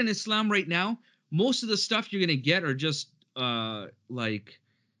you put in Islam right now, most of the stuff you're gonna get are just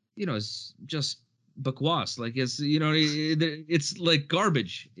it's just bakwas. Like it's like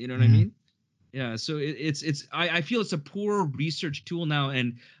garbage. You know what I Mm. mean? Yeah. So I feel it's a poor research tool now,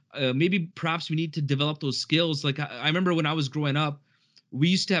 and maybe perhaps we need to develop those skills. Like I remember when I was growing up, we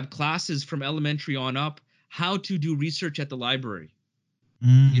used to have classes from elementary on up how to do research at the library.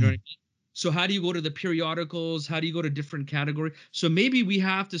 You know what I Mm. mean? So how do you go to the periodicals? How do you go to different category? So maybe we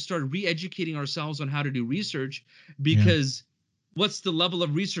have to start re-educating ourselves on how to do research, Yeah. because what's the level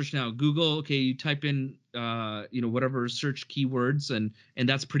of research now? Google, okay, you type in whatever search keywords, and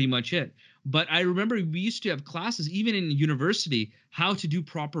that's pretty much it. But I remember we used to have classes even in university how to do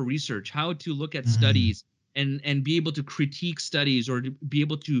proper research, how to look at Mm. studies and be able to critique studies or to be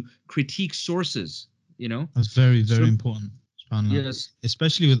able to critique sources, you know? That's very, So very important, subhanAllah. yes.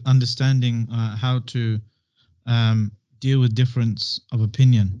 Especially with understanding how to um, deal with difference of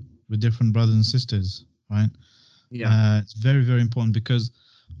opinion with different brothers and sisters, right? Yeah. It's very, very important because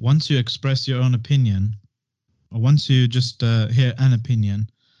once you express your own opinion, or once you just hear an opinion,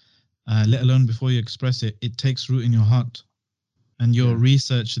 let alone before you express it, it takes root in your heart. And your Yeah.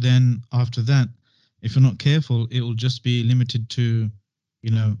 research then after that, if you're not careful, it will just be limited to,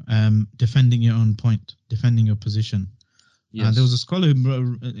 defending your own point, defending your position. There was a Yes. scholar who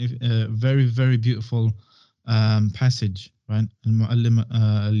wrote a very, very beautiful passage, right? Al-Mu'allim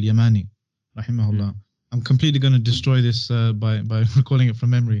al-Yamani, rahimahullah. Mm. I'm completely going to destroy this by recalling it from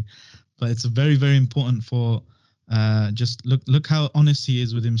memory, but it's very, very important for just look how honest he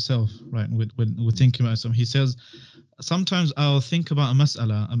is with himself, right? With thinking about something. He says, sometimes I'll think about a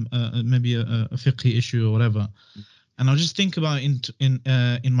mas'ala, maybe a fiqh issue or whatever, and I'll just think about it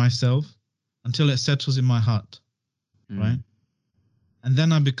in myself until it settles in my heart, right? Mm. And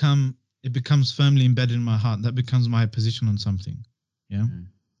then it becomes firmly embedded in my heart. That becomes my position on something, yeah. Mm.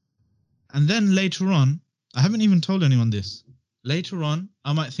 And then later on, I haven't even told anyone this. Later on,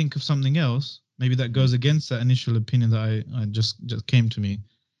 I might think of something else, maybe that Mm. goes against that initial opinion that I just came to me,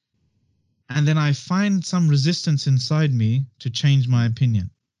 and then I find some resistance inside me to change my opinion,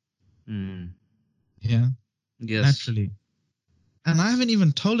 Mm. yeah, Yes. naturally. And I haven't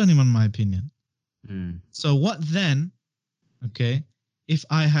even told anyone my opinion. Mm. So what then? Okay, if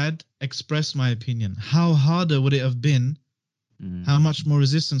I had expressed my opinion, how harder would it have been? Mm. How much more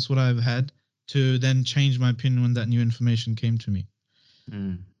resistance would I have had to then change my opinion when that new information came to me?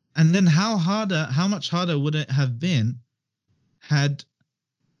 Mm. And then how much harder would it have been had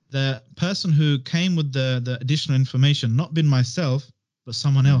the person who came with the additional information not been myself, but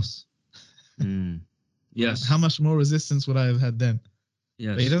someone Mm. else? Mm. Right? How Yes. much more resistance would I have had then?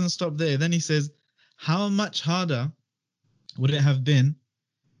 But he Yes. doesn't stop there. Then he says, how much harder would it have been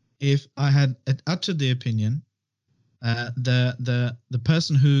if I had uttered the opinion? The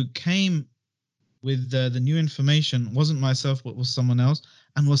person who came with the new information wasn't myself, but was someone else,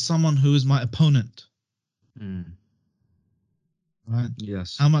 and was someone who is my opponent. Mm. Right?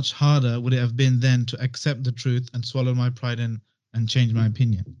 Yes. How much harder would it have been then to accept the truth and swallow my pride and change my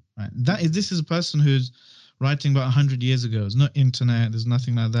opinion? Right? This is a person who's writing about 100 years ago. There's no internet. There's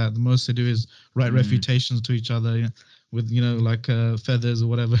nothing like that. The most they do is write Mm. refutations to each other, with like feathers or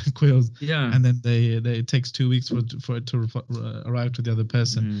whatever, quills, Yeah. and then it takes 2 weeks for it to arrive to the other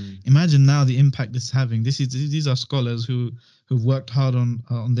person. Mm. Imagine now the impact this is having. These are scholars who've worked hard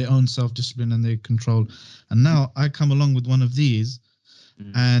on their own self discipline and their control, and now I come along with one of these,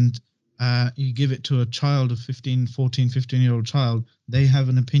 Mm. and you give it to a child of 15, 14, 15-year-old child. They have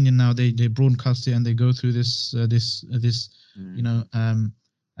an opinion now. They broadcast it and they go through this you Mm.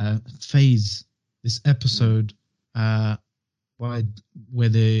 know phase, this Mm. episode, uh, why where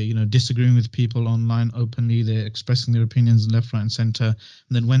they're disagreeing with people online openly. They're expressing their opinions left, right, and center.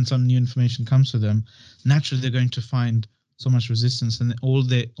 And then when some new information comes to them, naturally they're going to find so much resistance, and all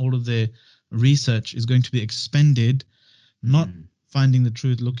of their research is going to be expended not Mm. finding the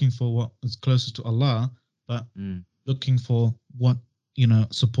truth, looking for what is closest to Allah, but Mm. looking for what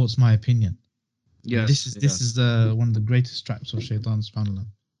supports my opinion. And this Yes. is this Yes. is one of the greatest traps of shaitan, subhanallah.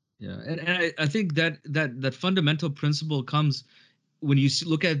 Yeah, and I think that fundamental principle comes when you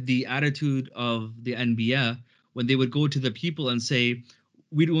look at the attitude of the NBA when they would go to the people and say,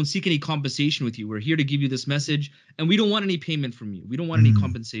 "We don't seek any compensation with you. We're here to give you this message, and we don't want any payment from you. We don't want any Mm,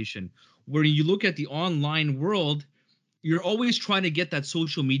 compensation." Where you look at the online world, you're always trying to get that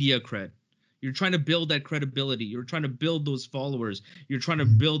social media cred. You're trying to build that credibility. You're trying to build those followers. You're trying to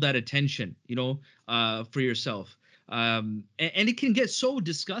mm, build that attention, for yourself. And it can get so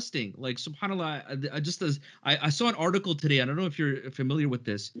disgusting. Like subhanallah, I saw an article today. I don't know if you're familiar with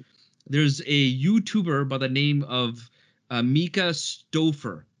this. There's a YouTuber by the name of Mika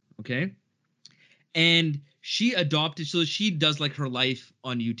Stouffer. Okay, and she adopted. So she does like her life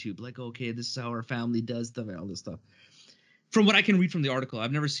on YouTube. Like, okay, this is how her family does stuff and all this stuff from what I can read from the article.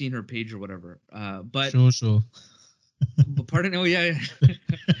 I've never seen her page or whatever. sure, sure. But pardon. Oh yeah, yeah.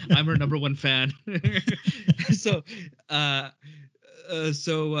 I'm her number one fan. so, uh,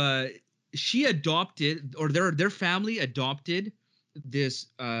 so she adopted, or their family adopted this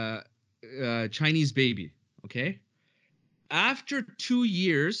Chinese baby. Okay. After 2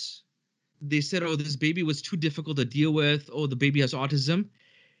 years, they said, "Oh, this baby was too difficult to deal with. Oh, the baby has autism."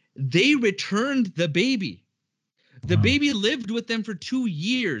 They returned the baby. The Wow. baby lived with them for 2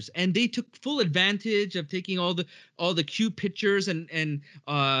 years, and they took full advantage of taking all the cute pictures and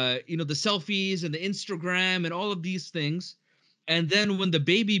the selfies and the Instagram and all of these things. And then when the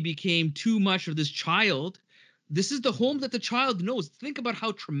baby became too much of this child, this is the home that the child knows. Think about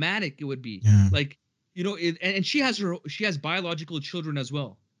how traumatic it would be. Yeah. Like, and she has biological children as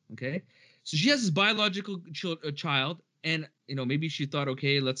well. Okay, so she has this biological child, and maybe she thought,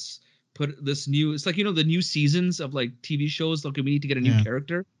 okay, let's put this new, it's like the new seasons of like TV shows, like we need to get a new Yeah.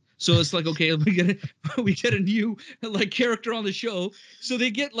 character. So it's like, okay, we get a new like character on the show. So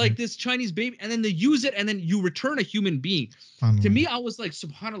they get Yeah. like this Chinese baby, and then they use it, and then you return a human being. To SubhanAllah. me, I was like,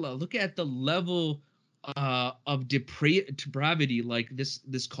 subhanallah, look at the level of depravity. Like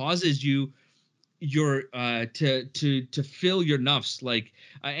this causes your to fill your nafs. Like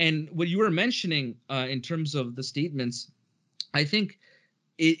and what you were mentioning in terms of the statements, I think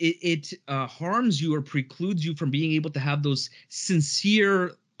it harms you or precludes you from being able to have those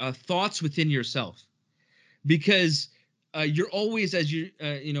sincere thoughts within yourself, because you're always, as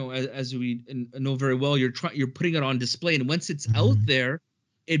as we know very well, you're putting it on display, and once it's out Mm, there,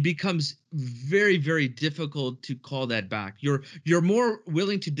 it becomes very, very difficult to call that back. You're more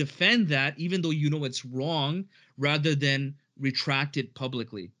willing to defend that even though it's wrong, rather than retract it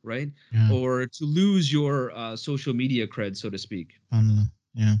publicly, right? yeah. Or to lose your social media cred, so to speak. SubhanAllah.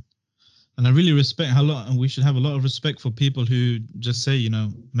 Yeah. And I really respect how lot, and we should have a lot of respect for people who just say,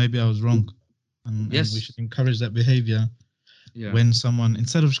 maybe I was wrong, and we Yes. should encourage that behavior Yeah. when someone,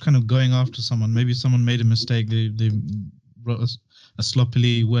 instead of just kind of going after someone, maybe someone made a mistake, they wrote a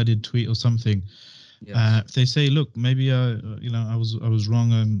sloppily worded tweet or something. Yes. If they say, look, maybe I was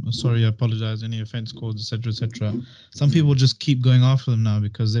wrong. I'm sorry. I apologize. Any offense caused, etc., etc. Some people Mm. just keep going after them now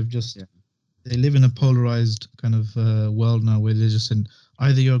because Yeah. they live in a polarized kind of world now where they're just saying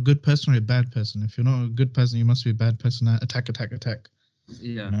either you're a good person or you're a bad person. If you're not a good person, you must be a bad person. Attack, attack, attack.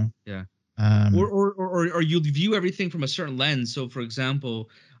 You Yeah. know. Yeah. or Um, or or you view everything from a certain lens. So, for example,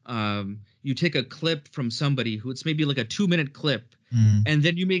 you take a clip from somebody who it's maybe like a 2-minute clip, mm, and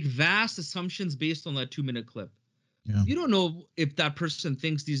then you make vast assumptions based on that 2-minute clip. yeah. You don't know if that person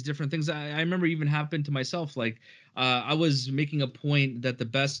thinks these different things. I remember even happened to myself. Like, I was making a point that the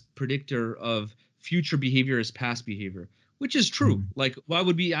best predictor of future behavior is past behavior, which is true. Mm, Like, why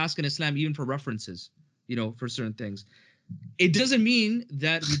would we ask in Islam even for references, for certain things? It doesn't mean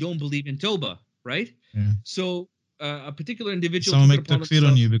that we don't believe in Toba, right? yeah. So a particular individual Someone took it make upon takfir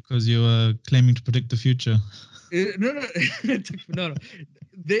on themselves. you because you are claiming to predict the future. No, no, no, no.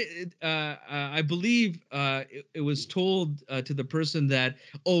 I believe it was told to the person that,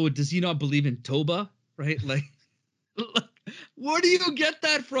 oh, does he not believe in Toba? Right? Like, where do you get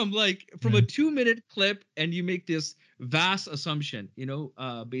that from? Like, from Yeah. a 2-minute clip, and you make this vast assumption,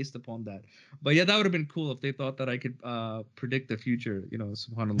 based upon that. But yeah, that would have been cool if they thought that I could predict the future,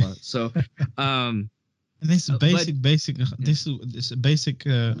 subhanAllah. So, um, And this is but basic. yeah, This is a basic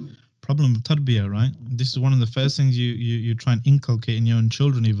problem of tarbiyah, right? This is one of the first things you try and inculcate in your own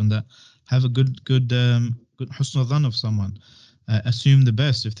children, even that have a good husn dhan of someone. Assume the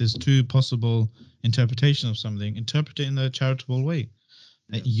best. If there's two possible interpretations of something, interpret it in a charitable way.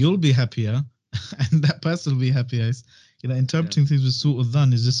 yeah, You'll be happier, and that person will be happier. yeah, Interpreting things with su'ud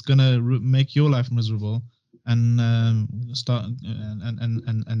dhan is just gonna make your life miserable and start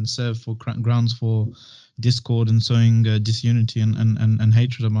and serve for grounds for discord and sowing disunity and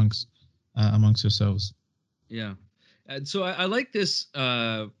hatred amongst yourselves. yeah. So I like this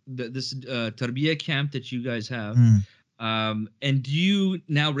this tarbiyah camp that you guys have. Mm. And do you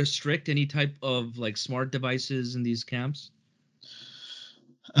now restrict any type of like smart devices in these camps?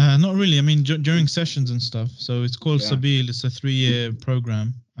 Not really. I mean, during sessions and stuff. So it's called Yeah. Sabil. It's a 3-year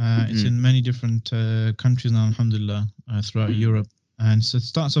program. It's Mm, in many different countries now, alhamdulillah, throughout mm, Europe. And so it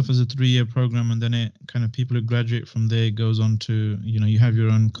starts off as a 3-year program, and then it kind of people who graduate from there goes on to, you have your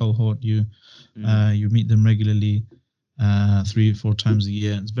own cohort. mm, You meet them regularly, 3-4 times a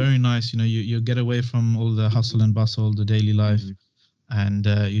year. It's very nice. You get away from all the hustle and bustle, the daily life, mm, and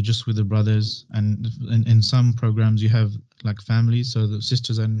you're just with the brothers. And in some programs, you have like families, so the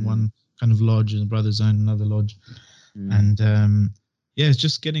sisters are in mm, one kind of lodge, and the brothers are in another lodge. mm, And yeah, it's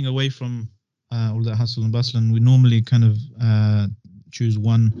just getting away from all that hustle and bustle. And we normally kind of choose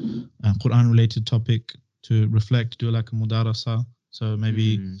one Quran-related topic to reflect, do like a mudarasa. So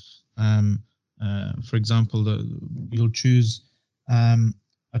maybe, mm, um, for example, you'll choose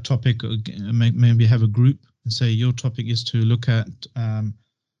a topic, maybe have a group and say your topic is to look at, uh,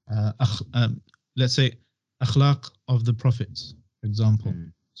 let's say, akhlaq of the prophets, for example.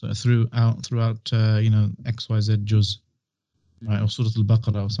 mm, So throughout XYZ juz, right, or mm, Surah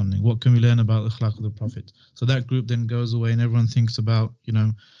Al-Baqarah or something. What can we learn about the akhlaq of the Prophet? So that group then goes away, and everyone thinks about,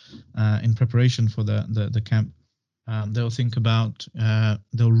 in preparation for the camp, they'll think about,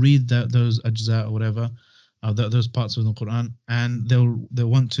 they'll read those ajza or whatever, those parts of the Quran, and they'll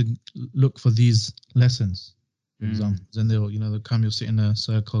want to look for these lessons, for mm. example. Then they'll come, you'll sit in a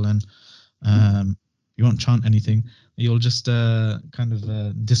circle, and you won't chant anything. You'll just kind of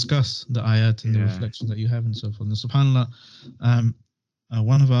discuss the ayat and the Yeah. reflections that you have and so forth. And subhanAllah,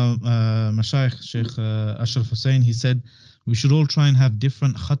 one of our mashayikh, Sheikh Ashraf Hussain, he said we should all try and have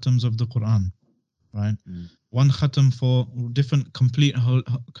different khatams of the Quran, right? Mm, One khatam for different complete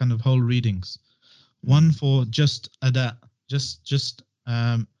kind of whole readings, one mm, for just ada, just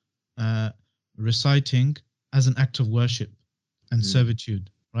reciting as an act of worship and mm, servitude,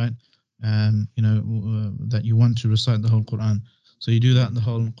 right? That you want to recite the whole Quran. So you do that mm, in the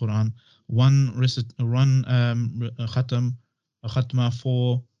whole Quran. One khatam, a khatma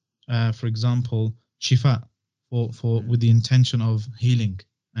for example, shifa, for mm, with the intention of healing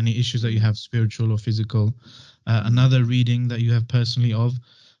any issues that you mm, have, spiritual or physical. mm, Another reading that you have personally of,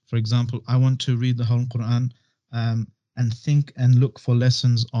 for example, I want to read the whole Quran and think and look for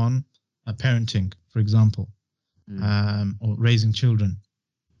lessons on parenting, for example, mm, or raising children.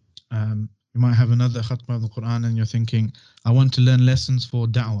 You might have another khatma of the Quran and you're thinking, I want to learn lessons for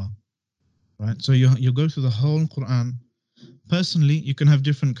da'wah, right? So you go through the whole Quran. Personally, you can have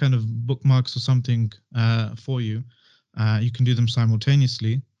different kind of bookmarks or something for you. You can do them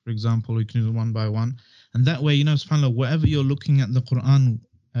simultaneously, for example, you can do them one by one. And that way, subhanAllah, whatever you're looking at the Quran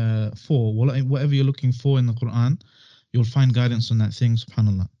for, whatever you're looking for in the Quran, you'll find guidance on that thing,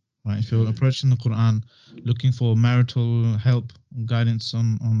 subhanAllah. Right? If you're mm, approaching the Quran looking for marital help, guidance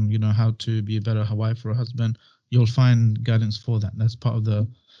on how to be a better wife or a husband, you'll find guidance for that. That's part of the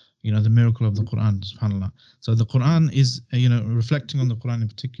miracle of the Quran, subhanAllah. So the Quran is, reflecting on the Quran in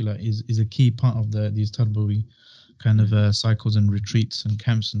particular is a key part of these tarbawi kind of mm, cycles and retreats and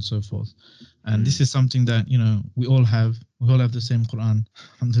camps and so forth. And this mm. is something that we all have. We all have the same Quran,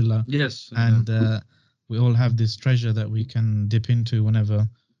 alhamdulillah, Yes. and we all have this treasure that we can dip into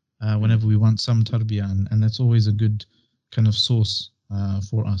Mm, whenever we want some tarbiyah, and that's always a good kind of source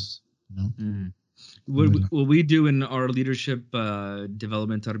for us. mm. Alhamdulillah. What we do in our leadership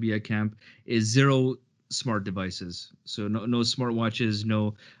development Tarbiyah camp is zero smart devices. So no smartwatches,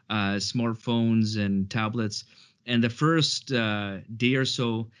 no smartphones and tablets. And the first day or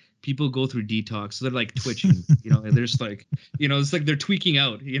so, people go through detox. So they're like twitching, and they're just like, it's like they're tweaking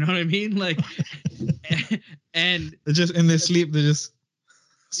out. You know what I mean? Like, and They're just in their sleep. They're just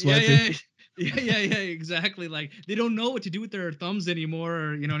yeah, swiping. yeah, yeah, exactly. Like they don't know what to do with their thumbs anymore,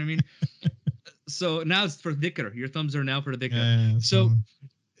 or you know what I mean? So now it's for dhikr. Your thumbs are now for dhikr. Yeah, So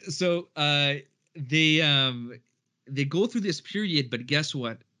so they go through this period, but guess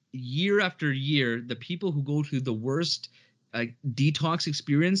what? Year after year, the people who go through the worst detox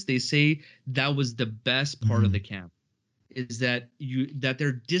experience, they say that was the best part of the mm, camp. Is that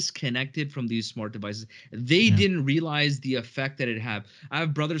they're disconnected from these smart devices. They yeah, didn't realize the effect that it had. I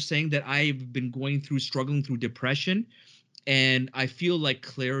have brothers saying that I've been struggling through depression, and I feel like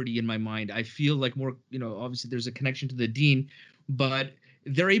clarity in my mind. I feel like more, obviously there's a connection to the deen, but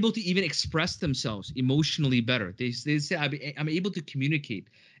they're able to even express themselves emotionally better. They say I'm able to communicate,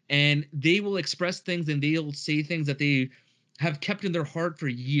 and they will express things and they'll say things that they have kept in their heart for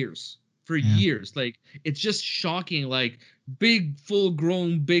years. for Yeah. years. Like, it's just shocking. Like, big,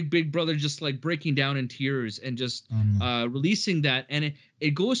 full-grown, big brother just like breaking down in tears and just releasing that. And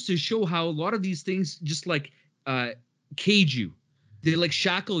it goes to show how a lot of these things just like cage you. They like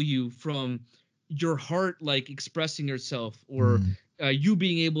shackle you from your heart, like expressing yourself, or you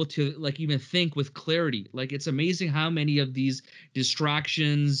being able to like even think with clarity. Like, it's amazing how many of these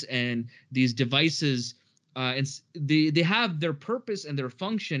distractions and these devices, and they have their purpose and their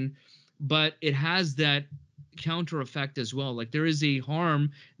function, but it has that counter effect as well. Like, there is a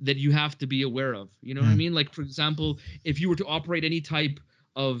harm that you have to be aware of. You know what I mean? Like, for example, if you were to operate any type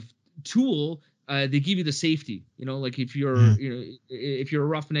of tool, they give you the safety. You know, like if you're if you're a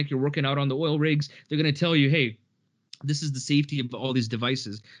roughneck, you're working out on the oil rigs, they're going to tell you, hey, this is the safety of all these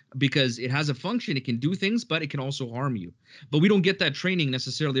devices, because it has a function, it can do things, but it can also harm you. But we don't get that training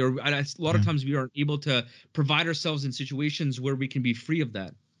necessarily, or a lot of times we aren't able to provide ourselves in situations where we can be free of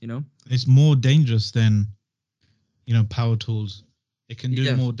that. You know, it's more dangerous than, you know, power tools. It can do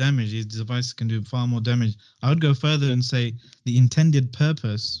Yeah. more damage. These devices can do far more damage. I would go further and say the intended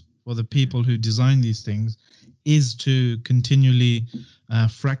purpose for the people who design these things is to continually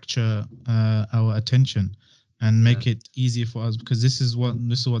fracture our attention and make it easier for us, because this is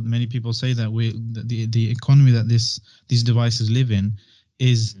what many people say, that the economy that these devices live in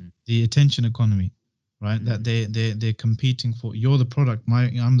is the attention economy, right? That they're competing for. You're the product,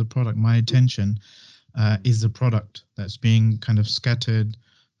 I'm the product, my attention is the product that's being kind of scattered,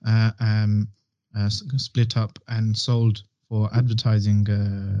 split up and sold for advertising,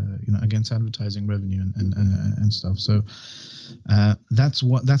 you know, against advertising revenue and stuff. So that's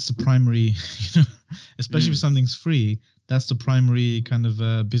the primary, you know, especially if something's free, that's the primary kind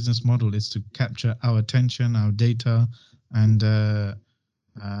of business model, is to capture our attention, our data, and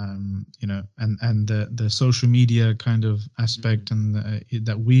you know, and the social media kind of aspect, and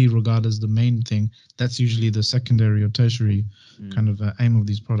that we regard as the main thing. That's usually the secondary or tertiary kind of aim of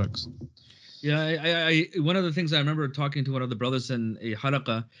these products. Yeah, I one of the things I remember talking to one of the brothers in a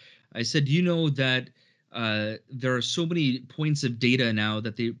halaqa, I said, you know that there are so many points of data now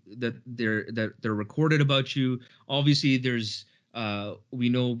that they're recorded about you. Obviously, there's we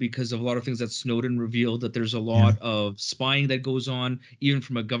know, because of a lot of things that Snowden revealed, that there's a lot of spying that goes on, even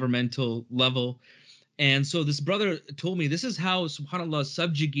from a governmental level. And so this brother told me this is how, subhanAllah,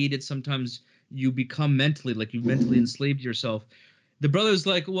 subjugated sometimes you become mentally, like you mentally enslaved yourself. The brother's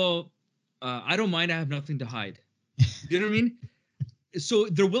like, well, I don't mind. I have nothing to hide. You know what I mean? So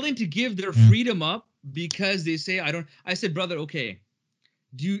they're willing to give their freedom up because they say, I don't. I said, brother, okay,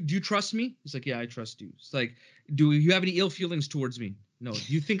 do you trust me? He's like, yeah, I trust you. It's like, do you have any ill feelings towards me? No.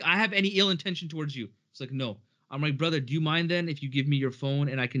 Do you think I have any ill intention towards you? It's like, no. I'm like, brother, do you mind then if you give me your phone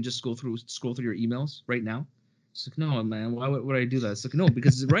and I can just scroll through your emails right now? It's like, no, man, why would I do that? It's like, no,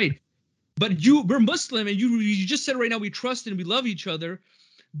 because it's right. But we're Muslim, and you just said right now we trust and we love each other,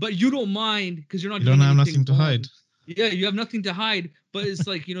 but you don't mind because you're not. You don't have anything nothing to wrong. hide. Yeah, you have nothing to hide, but it's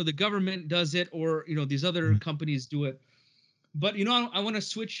like, you know, the government does it, or, you know, these other companies do it. But, you know, I want to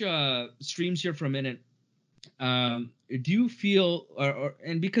switch streams here for a minute. Do you feel,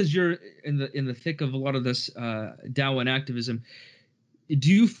 and because you're in the thick of a lot of this Dawah and activism, do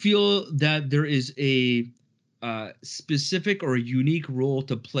you feel that there is a specific or a unique role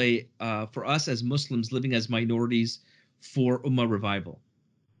to play for us as Muslims living as minorities for Ummah revival?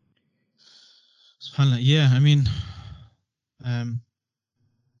 SubhanAllah, yeah, I mean,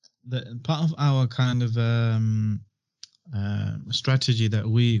 the part of our kind of strategy that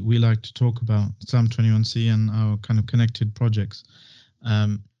we like to talk about, Islam 21C and our kind of connected projects,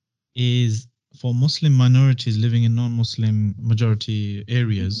 is for Muslim minorities living in non-Muslim majority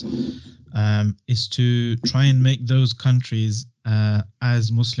areas, is to try and make those countries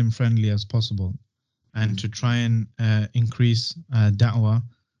as Muslim friendly as possible, and to try and increase da'wah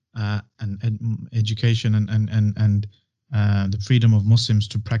and education and the freedom of Muslims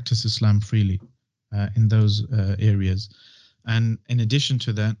to practice Islam freely in those areas. And in addition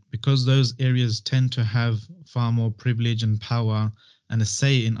to that, because those areas tend to have far more privilege and power and a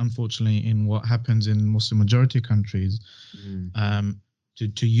say in, unfortunately, in what happens in Muslim majority countries,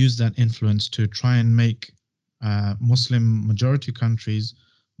 to use that influence to try and make Muslim majority countries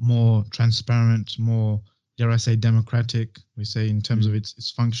more transparent, more, dare I say, democratic. We say in terms of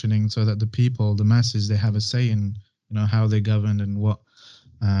its functioning, so that the people, the masses, they have a say in, you know, how they're governed and what,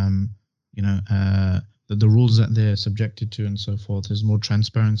 you know, the rules that they're subjected to and so forth. There's more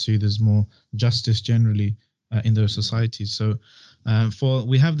transparency. There's more justice generally in those societies. So,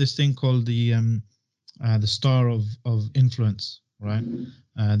 we have this thing called the star of influence, right?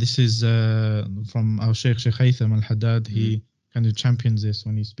 This is from our Sheikh Haytham al-Haddad. kind of champions this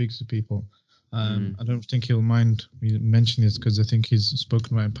when he speaks to people. Mm. I don't think he'll mind me mentioning this because I think he's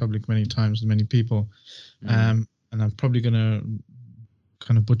spoken about it in public many times with many people. And I'm probably going to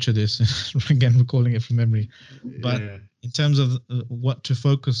kind of butcher this again, recalling it from memory. But in terms of what to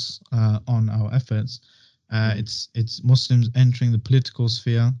focus on our efforts, it's Muslims entering the political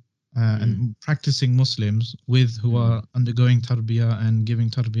sphere and practicing Muslims who are undergoing tarbiyah and giving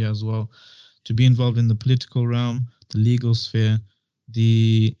tarbiyah as well, to be involved in the political realm, the legal sphere,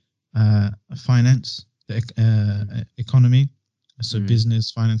 the finance, the economy, so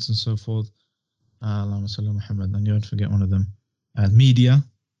business, finance, and so forth. Allahumma salli ala Muhammad, and you don't forget one of them. Media,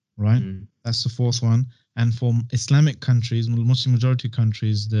 right? That's the fourth one. And for Islamic countries, Muslim majority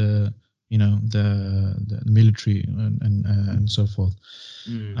countries, the military and so forth.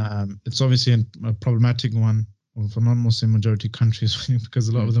 It's obviously a problematic one for non-Muslim majority countries because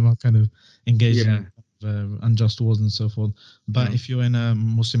a lot of them are kind of engaged in unjust wars and so forth. But if you're in a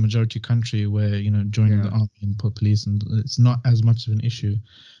Muslim majority country where joining the army and police, and it's not as much of an issue,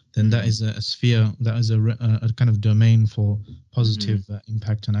 then that is a sphere, that is a kind of domain for positive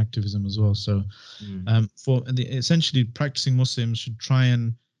impact and activism as well. So for essentially practicing Muslims should try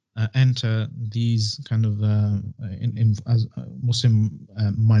and enter these kind of as Muslim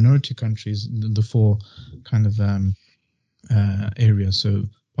minority countries, the four kind of areas. So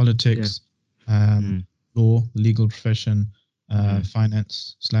politics, law, legal profession,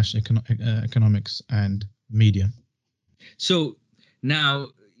 finance / economics, and media. So now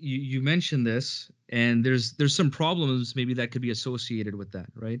you mentioned this, and there's some problems maybe that could be associated with that,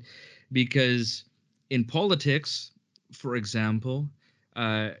 right? Because in politics, for example,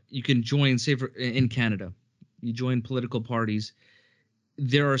 you can join, say, in Canada, you join political parties.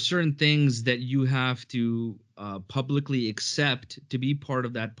 There are certain things that you have to publicly accept to be part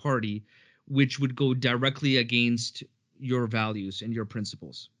of that party, which would go directly against your values and your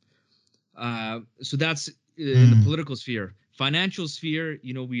principles. So that's in the political sphere. Financial sphere,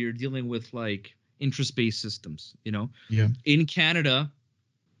 we are dealing with like interest-based systems. In Canada,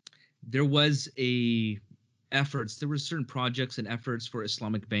 there were certain projects and efforts for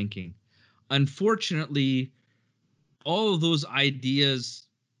Islamic banking. Unfortunately, all of those ideas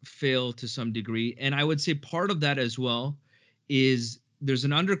fail to some degree, and I would say part of that as well is there's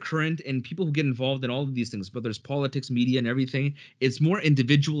an undercurrent, and people who get involved in all of these things, but there's politics, media, and everything. It's more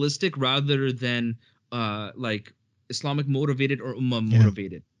individualistic rather than like Islamic motivated or Ummah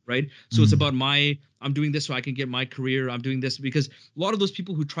motivated, right? So it's about I'm doing this so I can get my career. I'm doing this because a lot of those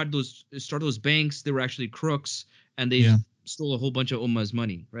people who tried to start those banks, they were actually crooks, and they stole a whole bunch of Ummah's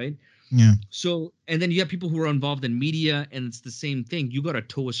money, right? Yeah. So, and then you have people who are involved in media, and it's the same thing. You got to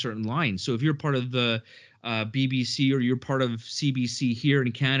toe a certain line. So if you're part of the BBC or you're part of CBC here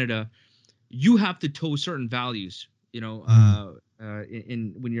in Canada, you have to toe certain values. In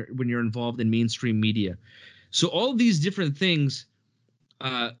when you're involved in mainstream media. So all these different things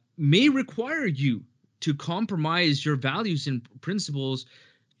may require you to compromise your values and principles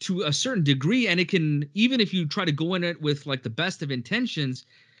to a certain degree, and it can, even if you try to go in it with like the best of intentions,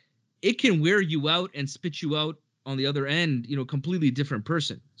 it can wear you out and spit you out on the other end, completely different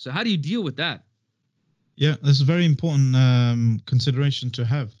person. So how do you deal with that? Yeah, that's a very important consideration to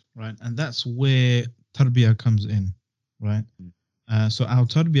have, right? And that's where tarbiyah comes in, right? So our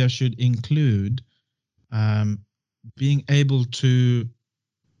tarbiyah should include being able to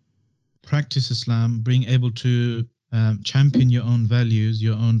practice Islam, being able to champion your own values,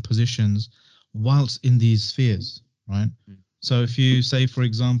 your own positions, whilst in these spheres, right? So if you say, for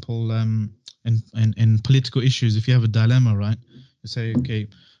example, in political issues, if you have a dilemma, right, you say, okay,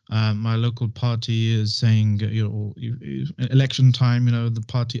 my local party is saying, election time, the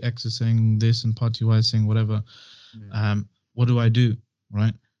party X is saying this and party Y is saying whatever. What do I do,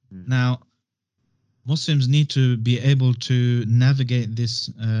 right? Now, Muslims need to be able to navigate this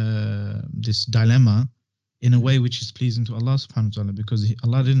dilemma in a way which is pleasing to Allah subhanahu wa ta'ala, because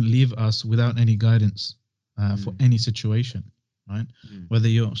Allah didn't leave us without any guidance for any situation, right? Whether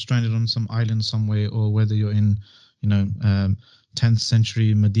you're stranded on some island somewhere, or whether you're in 10th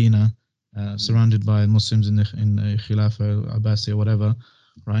century Medina, surrounded by Muslims in Khilafah, Abbasi, or whatever,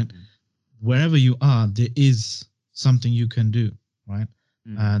 right? Wherever you are, there is something you can do, right?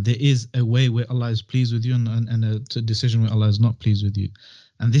 There is a way where Allah is pleased with you, and a decision where Allah is not pleased with you.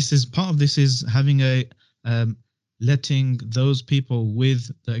 And this is part of this is having letting those people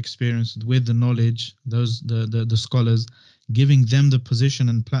with the experience, with the knowledge, the scholars, giving them the position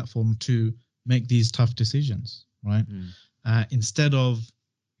and platform to make these tough decisions, right? Instead of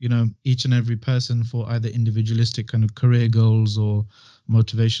each and every person for either individualistic kind of career goals or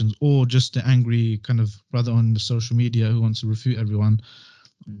motivations, or just the angry kind of brother on the social media who wants to refute everyone.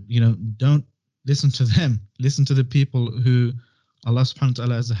 Don't listen to them. Listen to the people who Allah subhanahu wa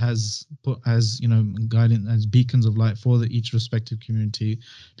ta'ala has put as, guidance, as beacons of light for each respective community.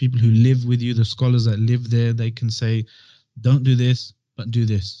 People who live with you, the scholars that live there, they can say, don't do this, but do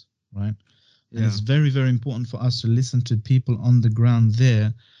this, right? And it's very, very important for us to listen to people on the ground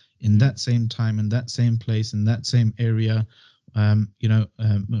there in that same time, in that same place, in that same area,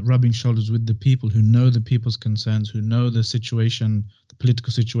 rubbing shoulders with the people who know the people's concerns, who know the situation, the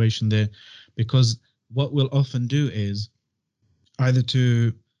political situation there. Because what we'll often do is either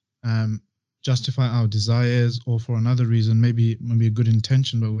to justify our desires, or for another reason, maybe a good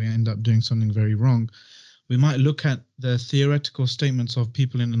intention, but we end up doing something very wrong. We might look at the theoretical statements of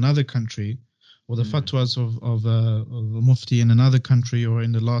people in another country, or the fatwas of a mufti in another country or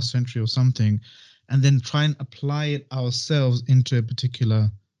in the last century or something, and then try and apply it ourselves into a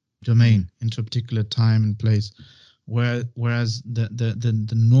particular domain, into a particular time and place. Whereas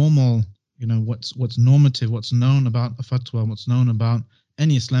the normal, what's normative, what's known about a fatwa, what's known about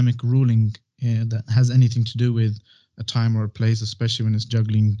any Islamic ruling that has anything to do with a time or a place, especially when it's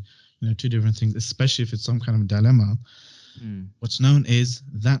juggling, two different things, especially if it's some kind of dilemma. What's known is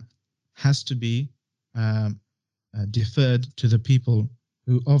that has to be deferred to the people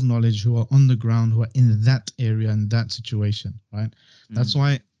who of knowledge, who are on the ground, who are in that area and that situation, right? That's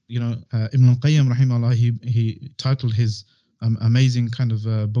why Ibn al-Qayyim rahimahullah, he titled his amazing kind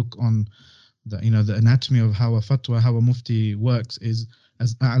of book on the anatomy of how a fatwa, how a mufti works, is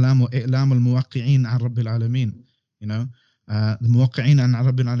as a'lam wa i'lam al-muwaqqi'in an rabbil alamin. The muwaqqi'in an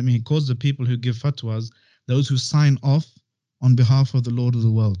rabbil alamin. He calls the people who give fatwas those who sign off on behalf of the Lord of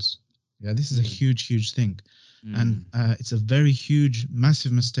the worlds. Yeah, this is a huge thing. And it's a very huge,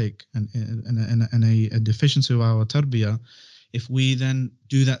 massive mistake and a deficiency of our tarbiyah if we then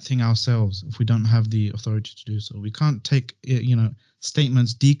do that thing ourselves, if we don't have the authority to do so. We can't take,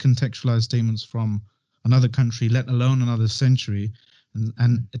 statements, decontextualized statements from another country, let alone another century,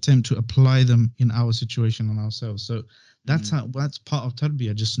 and attempt to apply them in our situation on ourselves. So that's part of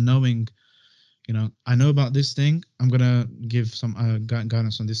tarbiyah, just knowing, I know about this thing, I'm going to give some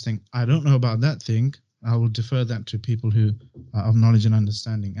guidance on this thing. I don't know about that thing, I will defer that to people who are of knowledge and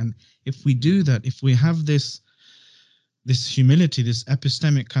understanding. And if we do that, if we have this humility, this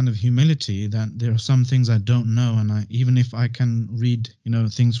epistemic kind of humility, that there are some things I don't know, and even if I can read,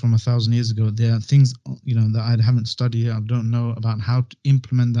 things from 1,000 years ago, there are things, that I haven't studied, I don't know about how to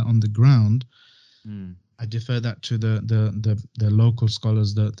implement that on the ground. I defer that to the local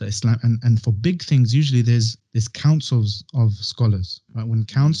scholars, the Islam, and for big things, usually there's councils of scholars. Right? When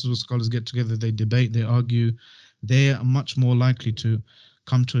councils of scholars get together, they debate, they argue, they are much more likely to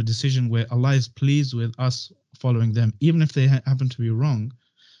come to a decision where Allah is pleased with us following them, even if they happen to be wrong.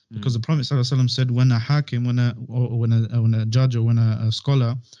 Because the Prophet ﷺ said, when a hakim, when a judge, or when a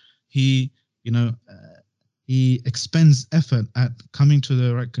scholar, he expends effort at coming to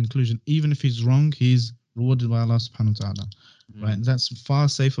the right conclusion, even if he's wrong, he's rewarded by Allah subhanahu wa ta'ala. Right? That's far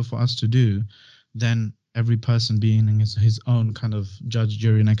safer for us to do than every person being his own kind of judge,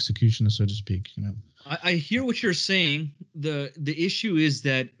 jury, and executioner, so to speak. I hear what you're saying. The issue is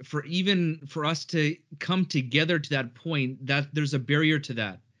that for us to come together to that point, that there's a barrier to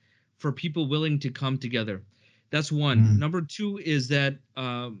that for people willing to come together. That's one. Number two is that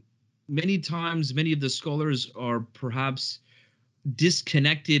many times many of the scholars are perhaps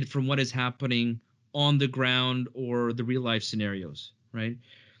disconnected from what is happening on the ground or the real life scenarios, right?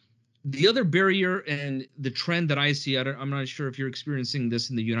 The other barrier and the trend that I see, I'm not sure if you're experiencing this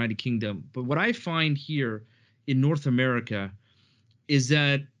in the United Kingdom, but what I find here in North America is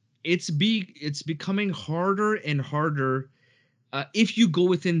that it's becoming harder and harder if you go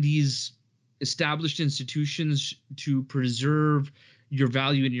within these established institutions to preserve your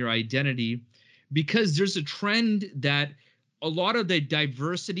value and your identity, because there's a trend that a lot of the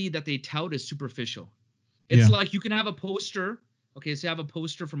diversity that they tout is superficial. It's like you can have a poster. Okay, so I have a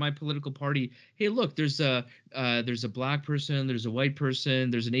poster for my political party. Hey, look, there's a black person, there's a white person,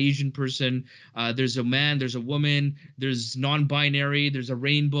 there's an Asian person, there's a man, there's a woman, there's non-binary, there's a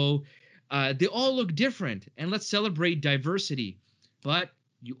rainbow. They all look different, and let's celebrate diversity. But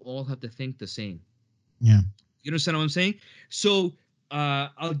you all have to think the same. Yeah. You understand what I'm saying? So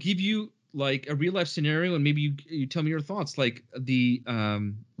I'll give you like a real life scenario, and maybe you tell me your thoughts. Like the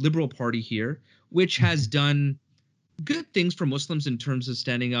Liberal Party here, which has done good things for Muslims in terms of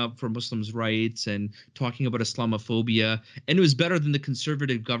standing up for Muslims' rights and talking about Islamophobia, and it was better than the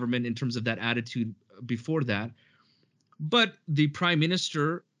conservative government in terms of that attitude before that. But the prime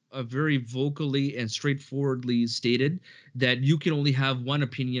minister very vocally and straightforwardly stated that you can only have one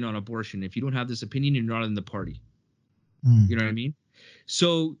opinion on abortion. If you don't have this opinion, you're not in the party. You know what I mean?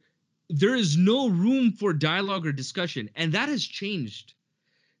 So there is no room for dialogue or discussion, and that has changed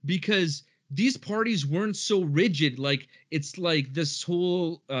because these parties weren't so rigid. Like it's like this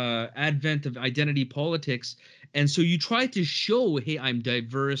whole advent of identity politics, and so you try to show, hey, I'm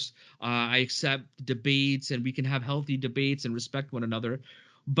diverse, I accept debates, and we can have healthy debates and respect one another.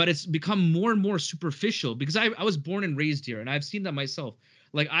 But it's become more and more superficial because I was born and raised here, and I've seen that myself.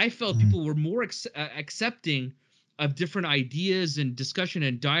 Like I felt people were more accepting of different ideas and discussion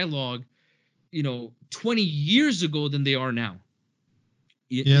and dialogue, 20 years ago than they are now.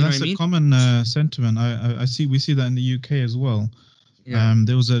 Yeah, You know what I that's a mean? common sentiment. I see. We see that in the UK as well. Yeah.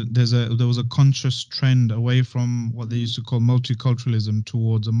 There was a conscious trend away from what they used to call multiculturalism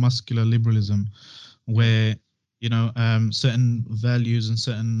towards a muscular liberalism, where certain values and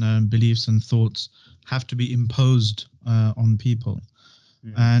certain beliefs and thoughts have to be imposed on people.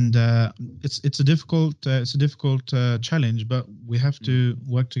 And it's a difficult challenge, but we have to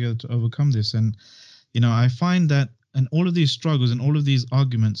work together to overcome this. And I find that in all of these struggles and all of these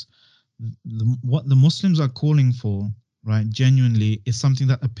arguments, what the Muslims are calling for, right, genuinely, is something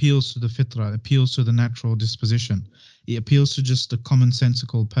that appeals to the fitrah, appeals to the natural disposition. It appeals to just a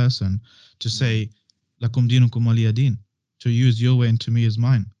commonsensical person to say, "Lakum dinukum waliya din," to use your way and to me is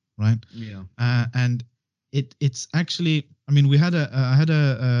mine, right? Yeah. And it's actually, I mean, I had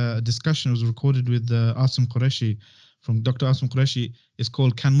a discussion. It was recorded with Asim Qureshi, from Dr. Asim Qureshi. It's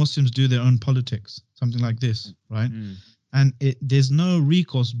called "Can Muslims Do Their Own Politics?" Something like this, right? And there's no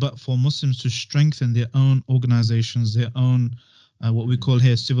recourse but for Muslims to strengthen their own organizations, their own what we call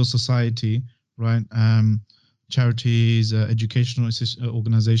here civil society, right? Charities, educational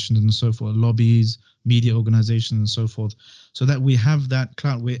organizations, and so forth, lobbies, media organizations, and so forth, so that we have that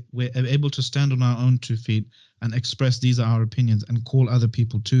clout. We're able to stand on our own 2 feet and express these are our opinions and call other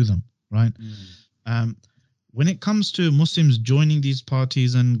people to them, right? When it comes to Muslims joining these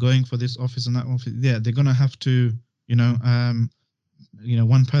parties and going for this office and that office, yeah, they're going to have to,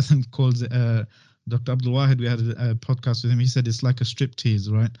 one person called Dr. Abdul Wahid. We had a podcast with him. He said it's like a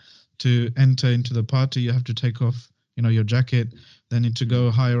striptease, right? To enter into the party, you have to take off, your jacket. Then to go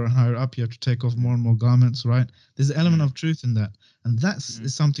higher and higher up, you have to take off more and more garments, right? There's an element of truth in that, and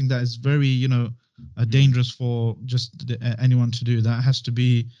that's something that is very, dangerous for just anyone to do. That has to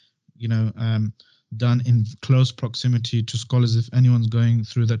be, done in close proximity to scholars if anyone's going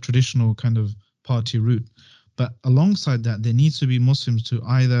through that traditional kind of party route. But alongside that, there needs to be Muslims to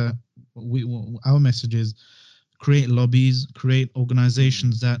either, our message is, create lobbies, create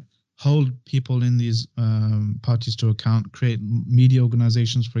organizations that hold people in these parties to account, create media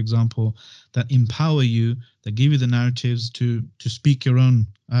organizations, for example, that empower you, that give you the narratives to speak your own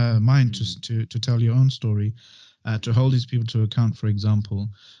mind, to tell your own story, to hold these people to account, for example.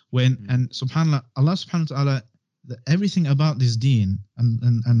 And subhanAllah, Allah subhanahu wa ta'ala, everything about this deen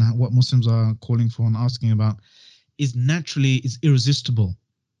and what Muslims are calling for and asking about is irresistible,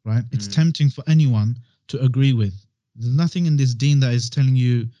 right? It's tempting for anyone to agree with. There's nothing in this deen that is telling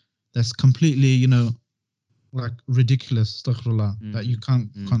you that's completely, like ridiculous, astaghfirullah, that you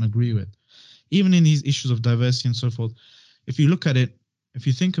can't agree with. Even in these issues of diversity and so forth, if you look at it, if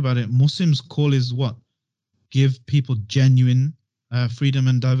you think about it, Muslims' call is what? Give people genuine freedom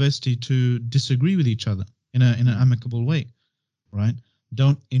and diversity to disagree with each other in an amicable way, right?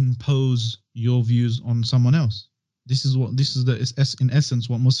 Don't impose your views on someone else. This is in essence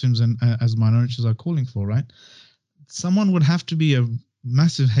what Muslims and as minorities are calling for, right? Someone would have to be a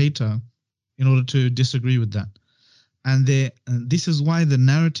massive hater in order to disagree with that. And this is why the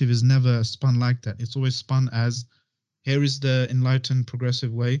narrative is never spun like that. It's always spun as, here is the enlightened,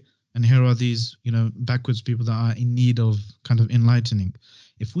 progressive way, and here are these, backwards people that are in need of kind of enlightening.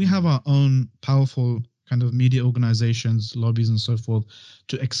 If we have our own powerful kind of media organizations, lobbies, and so forth,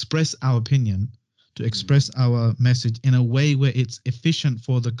 to express our opinion, to express our message in a way where it's efficient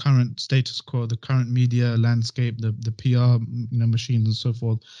for the current status quo, the current media landscape, the PR machines and so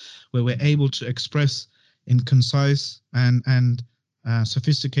forth, where we're able to express in concise and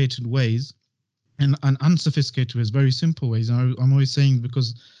sophisticated ways, and unsophisticated ways, very simple ways. And I'm always saying,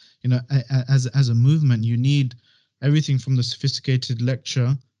 because as a movement, you need everything from the sophisticated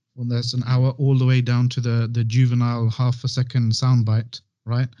lecture, well, that's an hour, all the way down to the juvenile half a second soundbite.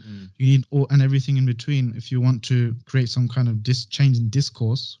 Right, you need all and everything in between if you want to create some kind of change in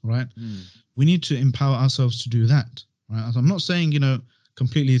discourse. Right, we need to empower ourselves to do that. Right, so I'm not saying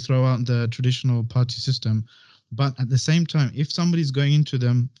completely throw out the traditional party system, but at the same time, if somebody's going into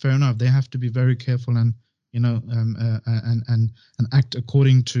them, fair enough, they have to be very careful and and act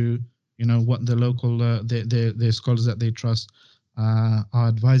according to what the local their scholars that they trust are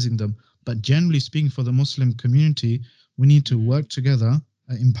advising them. But generally speaking, for the Muslim community, we need to work together,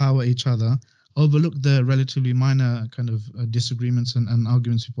 empower each other, overlook the relatively minor kind of disagreements and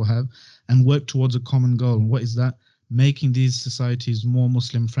arguments people have, and work towards a common goal. What is that? Making these societies more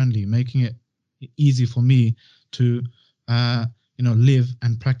Muslim friendly, making it easy for me to live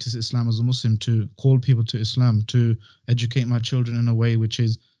and practice Islam as a Muslim, to call people to Islam, to educate my children in a way which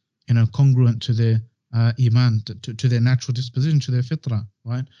is congruent to their iman, to their natural disposition, to their fitrah,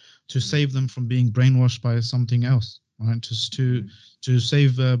 right? To save them from being brainwashed by something else, right? To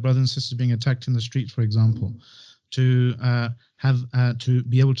save brothers and sisters being attacked in the streets, for example, to to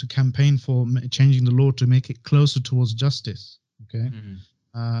be able to campaign for changing the law to make it closer towards justice. Okay,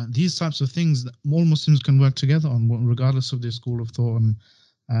 these types of things that all Muslims can work together on, regardless of their school of thought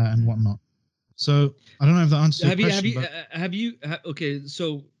and whatnot. So I don't know if that answers your question. Okay,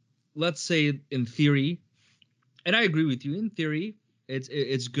 so let's say in theory, and I agree with you. In theory,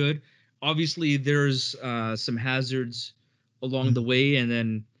 it's good. Obviously, there's some hazards along the way, and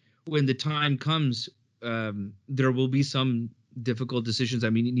then when the time comes, there will be some difficult decisions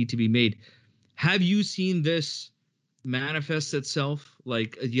that need to be made. Have you seen this manifest itself?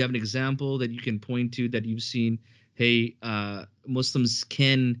 Like, do you have an example that you can point to that you've seen? Hey, Muslims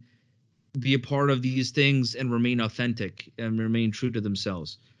can be a part of these things and remain authentic and remain true to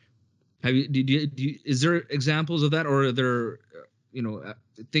themselves. Have you? Is there examples of that, or are there,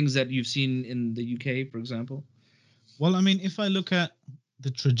 things that you've seen in the UK, for example? Well, I mean, if I look at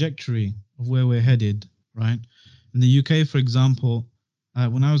the trajectory of where we're headed, right? In the UK, for example,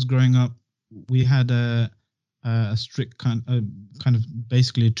 when I was growing up, we had a strict kind of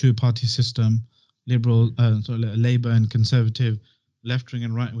basically a two-party system, liberal, Labour and Conservative, left wing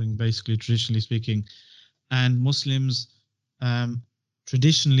and right wing, basically traditionally speaking, and Muslims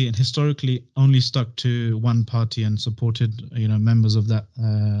traditionally and historically only stuck to one party and supported members of that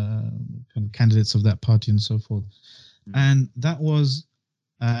kind of candidates of that party and so forth. And that was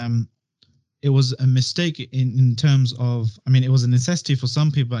it was a mistake in terms of, I mean, it was a necessity for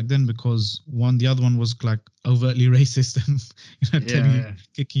some people back then, because the other one was like overtly racist and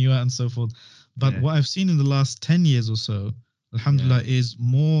kicking you out and so forth. But what I've seen in the last 10 years or so, alhamdulillah, is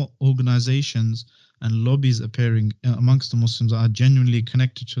more organizations and lobbies appearing amongst the Muslims that are genuinely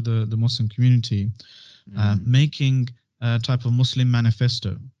connected to the Muslim community, making a type of Muslim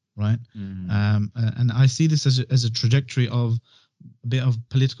manifesto, right? And I see this as a trajectory of a bit of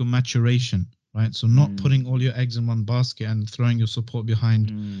political maturation, right? So not putting all your eggs in one basket and throwing your support behind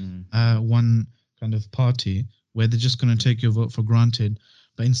one kind of party where they're just going to take your vote for granted,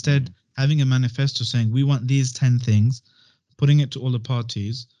 but instead having a manifesto saying we want these 10 things, putting it to all the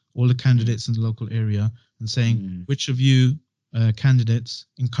parties, all the candidates in the local area, and saying which of you candidates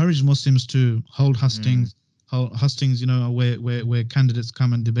encourage Muslims to hold hustings, where candidates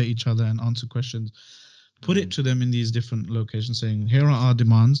come and debate each other and answer questions. Put it to them in these different locations, saying, here are our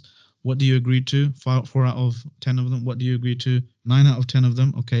demands. What do you agree to? 4 out of 10 of them. What do you agree to? 9 out of 10 of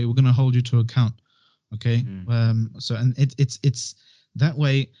them. Okay, we're going to hold you to account. Okay. So, and it's that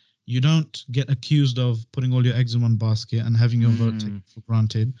way you don't get accused of putting all your eggs in one basket and having your vote taken for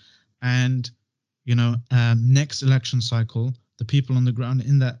granted. And, next election cycle, the people on the ground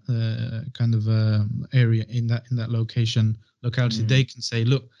in that kind of area, in that locality, they can say,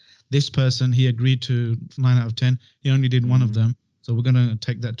 look, this person, he agreed to 9 out of 10. He only did one of them. So we're going to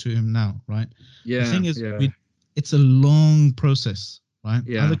take that to him now, right? The thing is, it's a long process, right?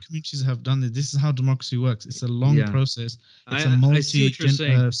 Other communities have done this. This is how democracy works. It's a long process. It's a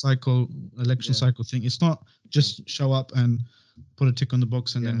multi-cycle election cycle thing. It's not just show up and put a tick on the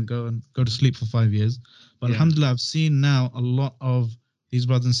box and then go to sleep for 5 years. But alhamdulillah, I've seen now a lot of these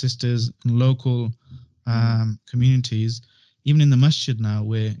brothers and sisters in local communities, even in the masjid now,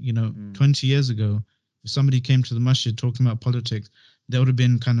 where 20 years ago, if somebody came to the masjid talking about politics, they would have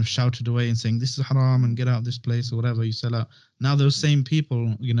been kind of shouted away and saying, this is haram and get out of this place or whatever, you sell out. Now those same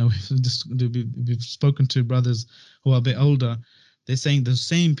people, we've spoken to brothers who are a bit older, they're saying the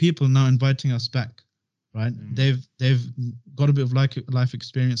same people now inviting us back, right? They've got a bit of life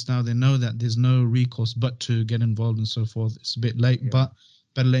experience now. They know that there's no recourse but to get involved and so forth. It's a bit late, but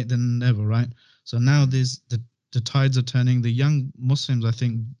better late than never, right? So now there's the tides are turning. The young Muslims, I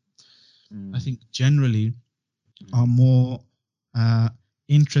think generally are more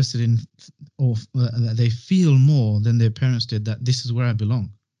interested in, or they feel more than their parents did, that this is where I belong.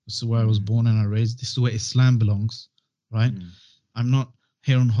 This is where I was born and I raised. This is where Islam belongs, right? I'm not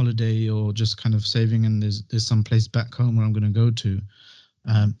here on holiday or just kind of saving and there's some place back home where I'm going to go to.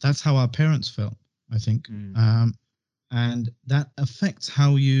 That's how our parents felt. I think. Mm. And that affects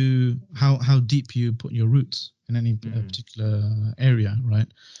how deep you put your roots in any particular area, right?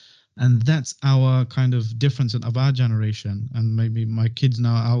 And that's our kind of difference of our generation, and maybe my kids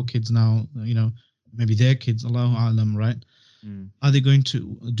now, our kids now, maybe their kids, Allahu Alam, right? Mm. Are they going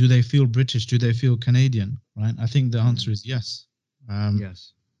to, do they feel British? Do they feel Canadian, right? I think the answer is yes.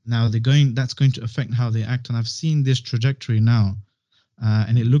 Yes. Now that's going to affect how they act, and I've seen this trajectory now,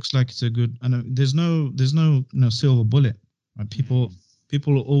 and it looks like it's a good. And there's no silver bullet. Right? People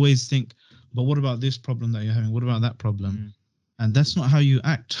always think, but what about this problem that you're having? What about that problem? And that's not how you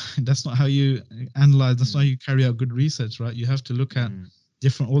act. That's not how you analyze. That's not how you carry out good research, right? You have to look at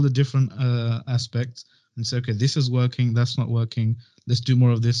all the different aspects and say, okay, this is working, that's not working. Let's do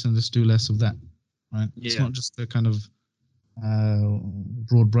more of this and let's do less of that, right? It's not just the kind of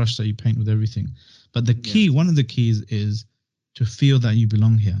broad brush that you paint with everything. But the key, one of the keys, is to feel that you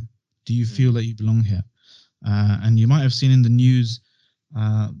belong here. Do you feel that you belong here? And you might have seen in the news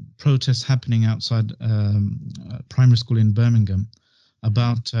protests happening outside primary school in Birmingham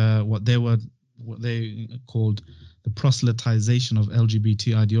about what they called the proselytization of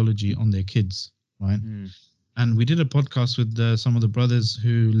LGBT ideology on their kids, right? And we did a podcast with some of the brothers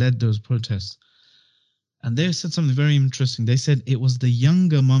who led those protests, and they said something very interesting. They said it was the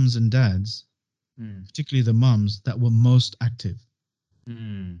younger mums and dads, particularly the mums, that were most active,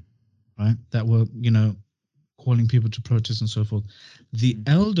 right? That were, calling people to protest and so forth. The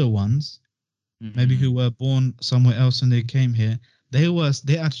elder ones, maybe who were born somewhere else and they came here, their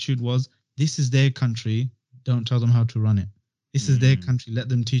attitude was, this is their country, don't tell them how to run it. This is their country, let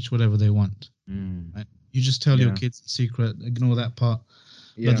them teach whatever they want. Right? You just tell your kids in secret, ignore that part.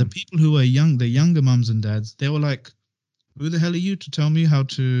 But the people who were young, the younger mums and dads, they were like, who the hell are you to tell me how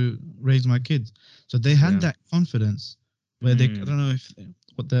to raise my kids? So they had that confidence where they, I don't know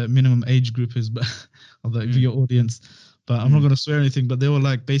what the minimum age group is, but of your audience, but I'm not going to swear anything, but they were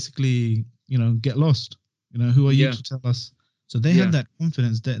like, basically, get lost. Who are you to tell us? So they had that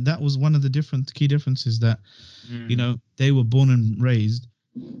confidence. That was one of the key differences, that they were born and raised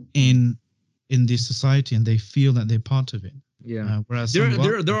in this society, and they feel that they're part of it. Whereas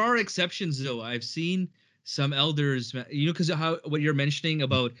there are exceptions, though. I've seen some elders, because what you're mentioning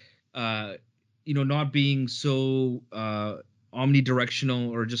about not being so omnidirectional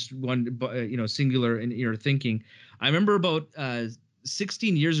or just one singular in your thinking. I remember about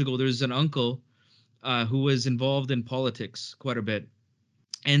 16 years ago, there was an uncle who was involved in politics quite a bit.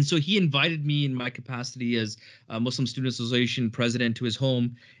 And so he invited me in my capacity as a Muslim Student Association president to his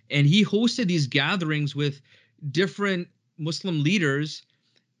home. And he hosted these gatherings with different Muslim leaders.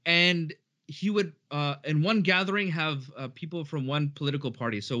 And he would, in one gathering, have people from one political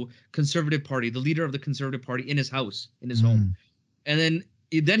party. So Conservative Party, the leader of the Conservative Party, in his house, in his home. And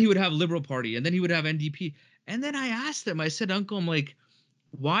then he would have Liberal Party. And then he would have NDP. And then I asked him, I said, Uncle, I'm like,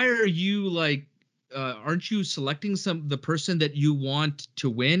 why are you like, aren't you selecting the person that you want to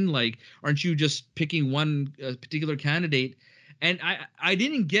win? Like, aren't you just picking one particular candidate? And I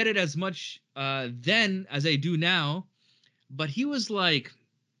didn't get it as much then as I do now, but he was like,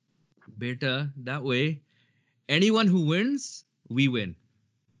 beta, that way, anyone who wins, we win.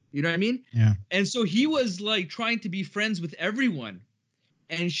 You know what I mean? Yeah. And so he was like trying to be friends with everyone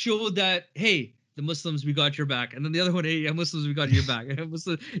and show that, hey, the Muslims, we got your back. And then the other one, hey, Muslims, we got your back.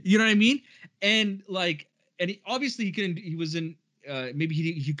 You know what I mean? And like, and obviously he wasn't, maybe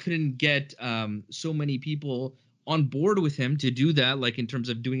he couldn't get so many people on board with him to do that, like in terms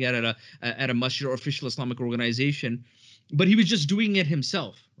of doing it at a masjid or official Islamic organization. But he was just doing it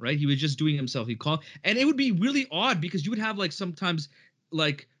himself, right? He was just doing himself. He'd call, and it would be really odd because you would have like sometimes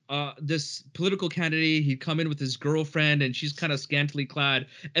like this political candidate, he'd come in with his girlfriend and she's kind of scantily clad,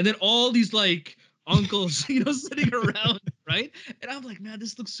 and then all these like uncles, sitting around, right? And I'm like, man,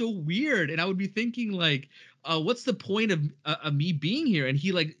 this looks so weird. And I would be thinking like, what's the point of me being here? And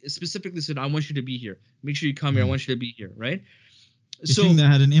he like specifically said, I want you to be here. Make sure you come here. I want you to be here, right? You think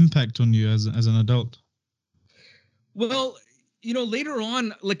that had an impact on you as an adult? Well, later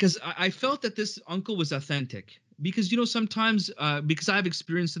on, like, because I felt that this uncle was authentic. Because, sometimes, because I've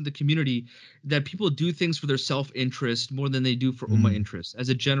experienced in the community that people do things for their self-interest more than they do for ummah interest as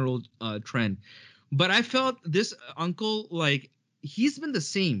a general trend. But I felt this uncle, like, he's been the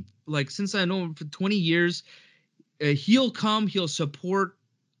same. Like, since I know him for 20 years, he'll support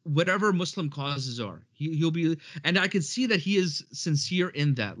whatever Muslim causes are. He'll be, and I can see that he is sincere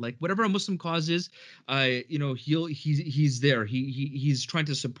in that. Like whatever a Muslim cause is, he's there. He's trying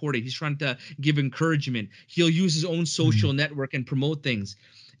to support it. He's trying to give encouragement. He'll use his own social network and promote things.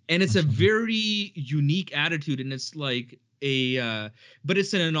 And it's a very unique attitude, and it's like but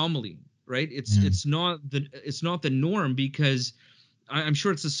it's an anomaly, right? Yeah. It's not the norm, because I'm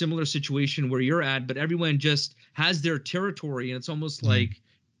sure it's a similar situation where you're at, but everyone just has their territory, and it's almost Yeah. like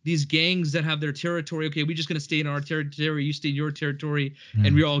these gangs that have their territory. Okay, we're just going to stay in our territory, you stay in your territory, and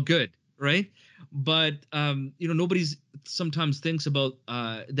Yeah. we're all good, right? But nobody's sometimes thinks about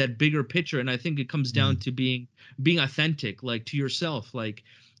that bigger picture, and I think it comes Yeah. down to being authentic, like to yourself, like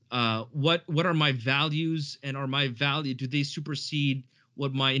what are my values, and are my value, do they supersede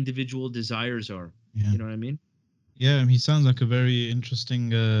what my individual desires are? Yeah. You know what I mean? Yeah. He sounds like a very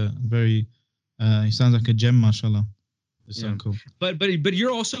interesting, very. He sounds like a gem, mashallah. This Yeah, uncle. but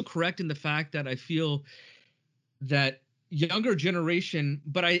you're also correct in the fact that I feel that younger generation,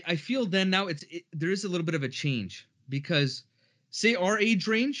 but I feel then now there is a little bit of a change, because say our age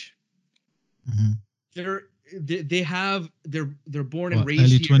range, Hmm. they're they have they're born and What, raised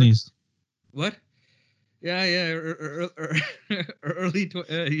early here. 20s? What? Yeah, yeah, early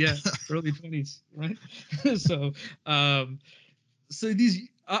yeah, early 20s, right? So um so these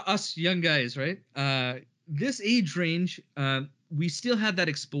us young guys, right? This age range, we still have that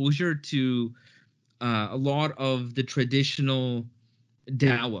exposure to a lot of the traditional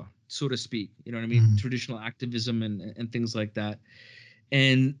dawah, so to speak. You know what I mean? Mm. Traditional activism and things like that,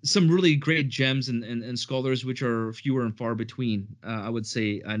 and some really great gems and scholars, which are fewer and far between. I would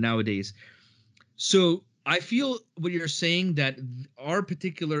say nowadays. So I feel what you're saying, that our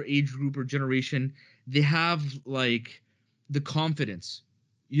particular age group or generation, they have like the confidence.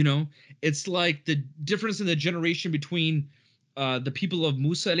 You know, it's like the difference in the generation between the people of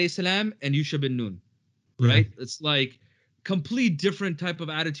Musa alayhi salam and Yusha bin Nun, Yeah. right? It's like complete different type of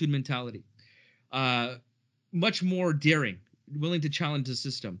attitude mentality. Uh, Much more daring, willing to challenge the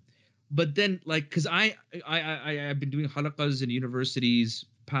system. But then, like, because I've been doing halaqas in universities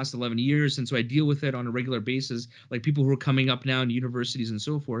past 11 years, and so I deal with it on a regular basis, like people who are coming up now in universities and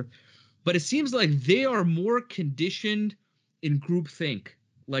so forth. But it seems like they are more conditioned in groupthink,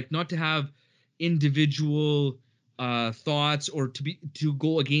 like not to have individual thoughts, or to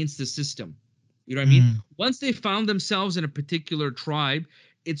go against the system. You know what I mean? Mm. Once they found themselves in a particular tribe,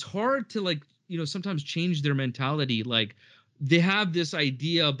 it's hard to, like, sometimes change their mentality. Like, they have this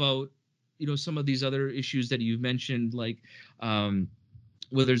idea about some of these other issues that you've mentioned, like um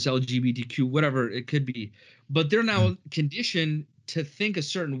whether it's LGBTQ, whatever it could be, but they're Yeah. now conditioned to think a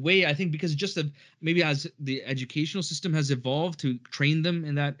certain way. I think because just of maybe as the educational system has evolved to train them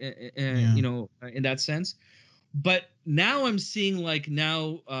in that, Yeah. in that sense. But now I'm seeing, like,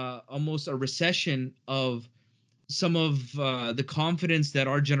 now almost a recession of some of the confidence that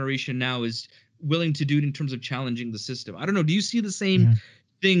our generation now is willing to do in terms of challenging the system. I don't know. Do you see the same Yeah.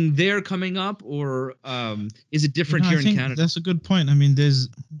 thing there coming up, or is it You different know, I here in think Canada? that's a good point. I mean, there's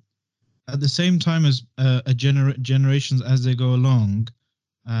at the same time as generations as they go along,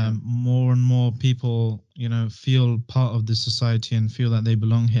 Yeah. more and more people, feel part of the society and feel that they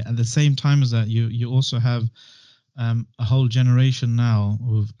belong here. At the same time as that, you also have a whole generation now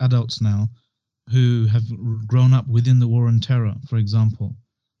of adults now who have grown up within the war on terror, for example.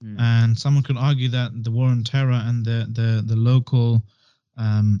 Mm. And someone could argue that the war on terror and the local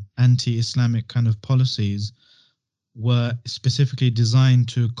anti-Islamic kind of policies were specifically designed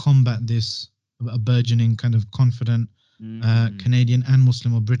to combat this a burgeoning kind of confident Mm. Canadian and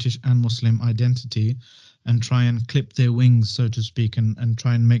Muslim, or British and Muslim identity, and try and clip their wings, so to speak, and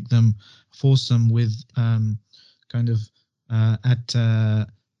try and make them, force them with kind of at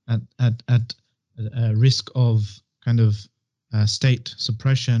risk of kind of state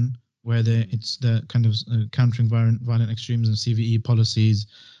suppression, where it's the kind of countering violent extremism, CVE policies,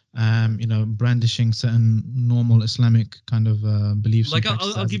 brandishing certain normal Islamic kind of beliefs and Like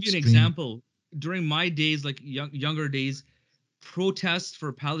practices I'll as give you an extreme. example. During my days, like younger days, protests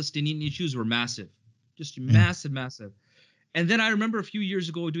for Palestinian issues were massive, just Yeah, massive, massive. And then I remember a few years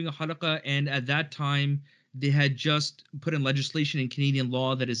ago doing a halaqa, and at that time they had just put in legislation in Canadian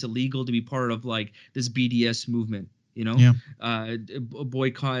law that it's illegal to be part of like this BDS movement. yeah,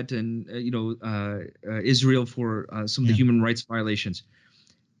 Boycott and Israel for some of the yeah, human rights violations.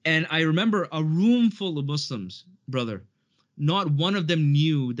 And I remember a room full of Muslims, brother. Not one of them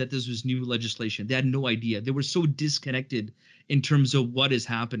knew that this was new legislation. They had no idea. They were so disconnected in terms of what is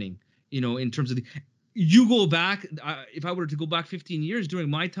happening. In terms of you go back. If I were to go back 15 years during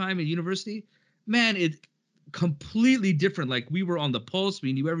my time at university, man, it completely different. Like, we were on the pulse.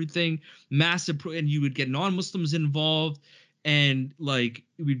 We knew everything. Massive, and you would get non-Muslims involved, and like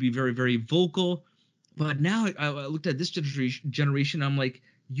we'd be very, very vocal. But now I looked at this generation. I'm like,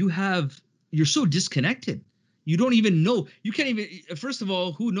 you're so disconnected. You don't even know. You can't even. First of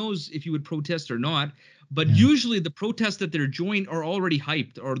all, who knows if you would protest or not? But Yeah. usually the protests that they're joined are already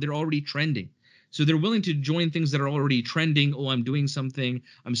hyped or they're already trending. So they're willing to join things that are already trending. Oh, I'm doing something.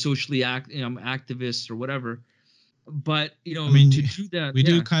 I'm I'm activist or whatever. But I mean, to do that, we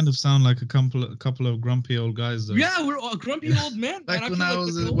do yeah, kind of sound like a couple of grumpy old guys, though. yeah, we're all grumpy You know, old men, man. like I when feel I like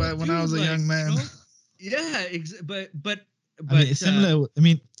was we're old when I too, was a like young man. yeah, I mean, it's similar. I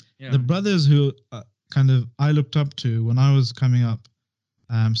mean, the yeah, brothers who kind of I looked up to when I was coming up,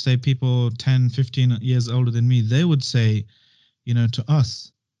 say people 10, 15 years older than me, they would say, to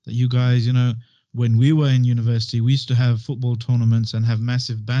us that you guys, when we were in university, we used to have football tournaments and have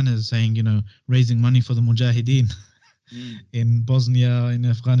massive banners saying, raising money for the Mujahideen mm, in Bosnia, in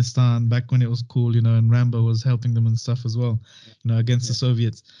Afghanistan, back when it was cool, and Rambo was helping them and stuff as well, against the yeah,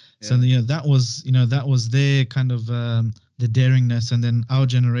 Soviets. So, yeah, that was their kind of the daringness. And then our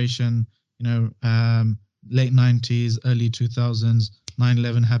generation, late 90s, early 2000s,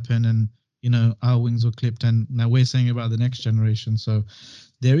 9/11 happened and, our wings were clipped. And now we're saying about the next generation. So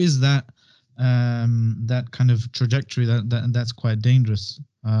there is that kind of trajectory that's quite dangerous.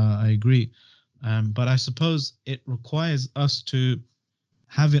 I agree. But I suppose it requires us to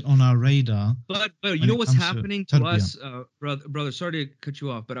have it on our radar but you when know it what's comes to happening to tarbiyah. us, brother, sorry to cut you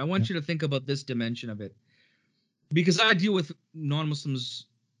off, but I Yeah. want you to think about this dimension of it, because I deal with non-Muslims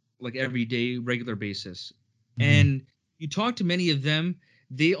like every day, regular basis. Mm, And you talk to many of them,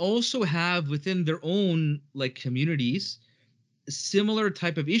 they also have within their own like communities similar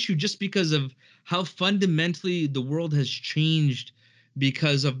type of issue, just because of how fundamentally the world has changed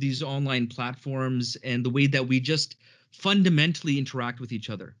because of these online platforms and the way that we just fundamentally interact with each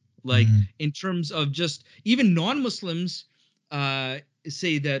other, like mm, in terms of just even non-Muslims uh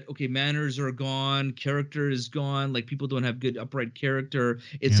say that okay, manners are gone, character is gone, like people don't have good upright character,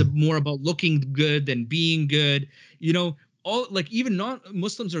 it's yeah. more about looking good than being good, you know all like even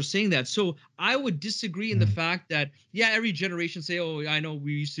non-Muslims are saying that. So I would disagree in the Mm, fact that yeah, every generation say, oh, I know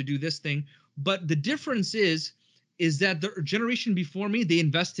we used to do this thing, but the difference is that the generation before me, they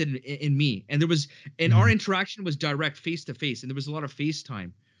invested in me, and there was, and our mm. interaction was direct, face to face, and there was a lot of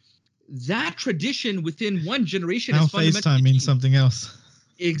FaceTime. That tradition within one generation Now has FaceTime fundamentally means changed. something else.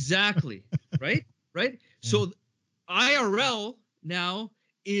 Exactly. Right. Right. Yeah. So IRL now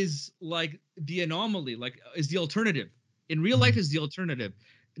is like the anomaly, like is the alternative. In real life Mm, is the alternative.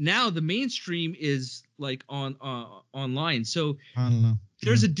 Now the mainstream is like on online. So I don't know.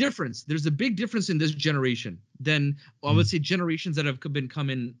 there's Yeah. a difference. There's a big difference in this generation than I would Mm. say generations that have been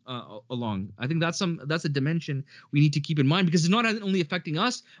coming along. I think that's a dimension we need to keep in mind, because it's not only affecting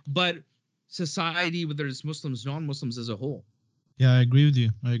us, but society, whether it's Muslims, non-Muslims as a whole. Yeah, I agree with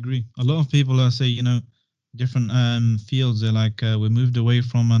you. I agree. A lot of people are say, different fields. They're like, we moved away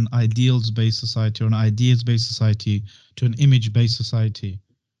from an ideals-based society or an ideas-based society to an image-based society,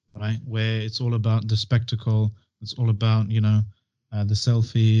 right? Where it's all about the spectacle. It's all about, the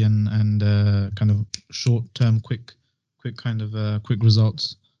selfie and kind of short-term, quick kind of quick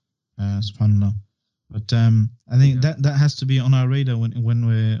results. Subhanallah. But I think Yeah. that has to be on our radar when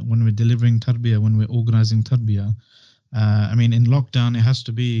we're delivering tarbiyah, when we're organizing tarbiyah. I mean, in lockdown, it has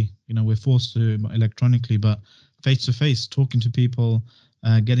to be, we're forced to electronically, but face to face, talking to people,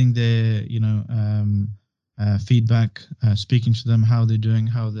 getting their, feedback, speaking to them, how they're doing,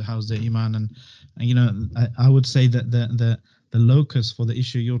 how's their iman, and I would say that the locus for the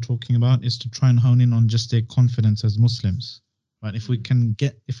issue you're talking about is to try and hone in on just their confidence as Muslims, right? If we can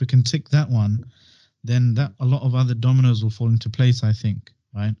tick that one, then that a lot of other dominoes will fall into place, I think,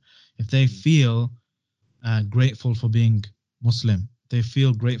 right? If they feel grateful for being Muslim. They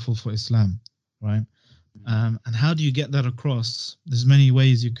feel grateful for Islam, right? And how do you get that across? There's many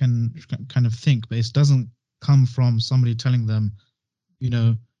ways you can kind of think, but it doesn't come from somebody telling them,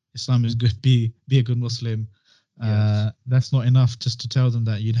 Islam is good. Be a good Muslim. Yes. That's not enough just to tell them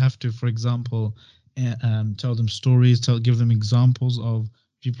that. You'd have to, for example, tell them stories, give them examples of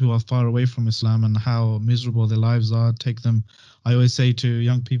people who are far away from Islam and how miserable their lives are. Take them. I always say to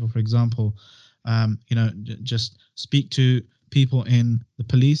young people, for example, just speak to people in the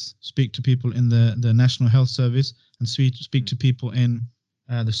police, speak to people in the National Health Service, and speak to people in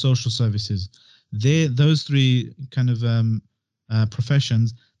the social services. Those three kind of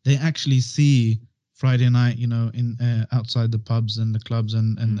professions, they actually see Friday night, in outside the pubs and the clubs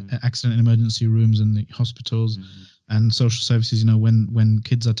and accident and emergency rooms and the hospitals and social services. When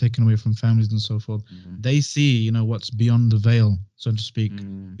kids are taken away from families and so forth, they see what's beyond the veil, so to speak,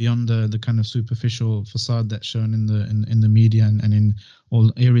 beyond the kind of superficial facade that's shown in the media and in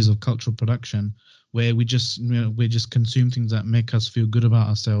all areas of cultural production, where we just consume things that make us feel good about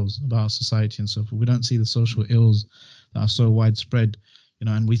ourselves, about our society and so forth. We don't see the social ills that are so widespread.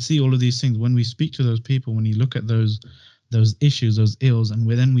 and we see all of these things when we speak to those people. When you look at those issues, those ills, and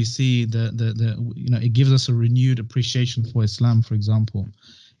then we see the it gives us a renewed appreciation for Islam. For example,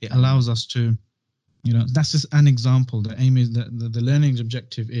 it allows us to, that's just an example. The aim is that the learning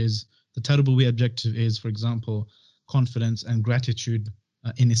objective is, the Tarbawiyya objective is, for example, confidence and gratitude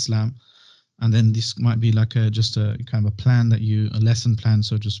in Islam. And then this might be like just a kind of a lesson plan,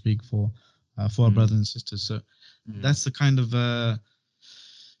 so to speak, for our brothers and sisters. So that's the kind of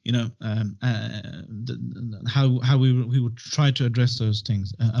how we would try to address those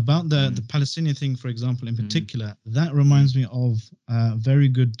things. About the Palestinian thing, for example, in particular, that reminds me of a very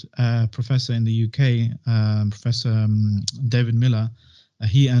good professor in the UK, Professor David Miller.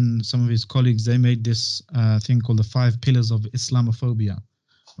 He and some of his colleagues, they made this thing called the 5 pillars of Islamophobia,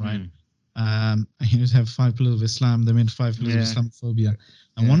 right? You have 5 pillars of Islam. They made 5 pillars of Islamophobia,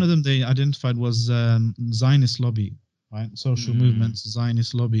 and one of them they identified was Zionist lobby, right? Social movements,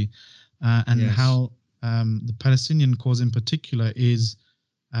 Zionist lobby, and how the Palestinian cause in particular is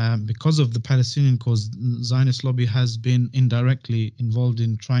because of the Palestinian cause, Zionist lobby has been indirectly involved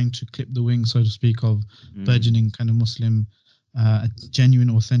in trying to clip the wings, so to speak, of burgeoning kind of Muslim, genuine,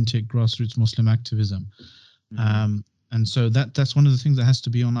 authentic grassroots Muslim activism. And so that's one of the things that has to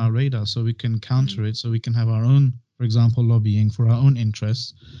be on our radar, so we can counter it, so we can have our own, for example, lobbying for our own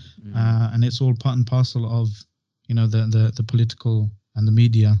interests. And it's all part and parcel of, the political and the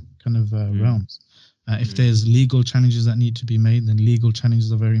media kind of realms. If there's legal challenges that need to be made, then legal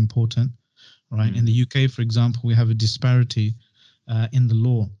challenges are very important, right? In the UK, for example, we have a disparity in the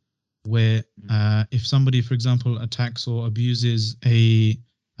law where if somebody, for example, attacks or abuses a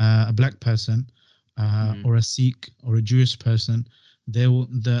black person, or a Sikh or a Jewish person,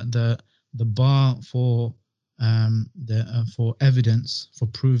 the bar for for evidence, for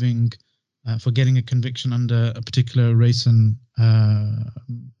proving, for getting a conviction under a particular race and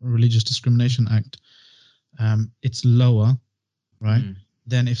religious discrimination act, it's lower, right,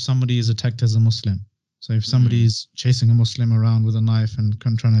 than if somebody is attacked as a Muslim. So if somebody is chasing a Muslim around with a knife and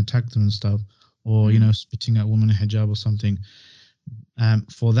trying to attack them and stuff, or spitting at a woman in hijab or something,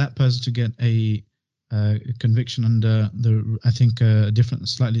 for that person to get a conviction under I think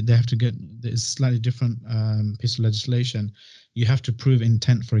they have to get this slightly different piece of legislation. You have to prove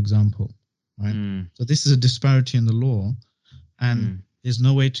intent, for example, right? So this is a disparity in the law, and there's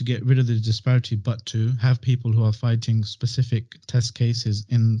no way to get rid of the disparity but to have people who are fighting specific test cases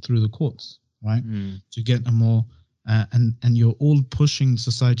through the courts, right? To get a more and you're all pushing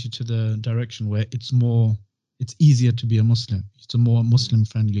society to the direction where it's easier to be a Muslim. It's a more Muslim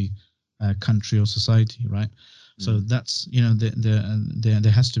friendly country or society, right? So that's,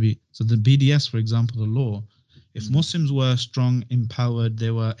 there has to be, so the BDS, for example, the law, if Muslims were strong, empowered,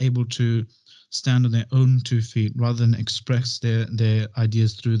 they were able to stand on their own 2 feet rather than express their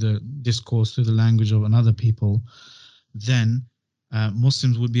ideas through the discourse, through the language of another people, then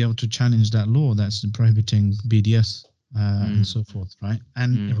Muslims would be able to challenge that law that's prohibiting BDS and so forth, right?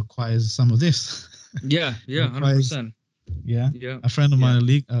 And it requires some of this. Yeah, 100%. Yeah. A friend of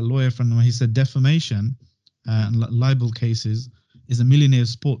mine, a lawyer friend of mine, he said defamation and libel cases is a millionaire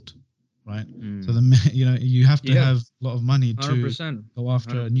sport, right? So you have to have a lot of money to 100%. go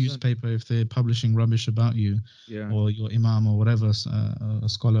after 100%. A newspaper if they're publishing rubbish about you, or your imam or whatever, a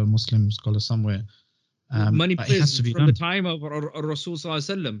scholar, Muslim scholar somewhere. Money plays from the time of Rasul Sallallahu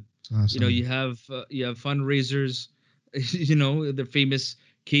Alaihi Wasallam. You have fundraisers, the famous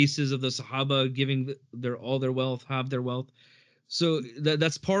cases of the Sahaba giving all their wealth, half their wealth. So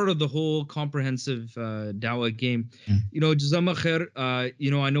that's part of the whole comprehensive dawah game. Jazakallah khair.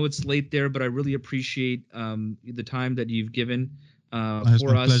 I know it's late there, but I really appreciate the time that you've given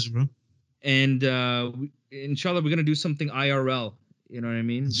for us. Pleasure, bro. And inshallah, we're gonna do something IRL. You know what I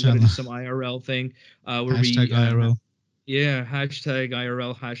mean? We're gonna do some IRL thing where #IRL. Yeah,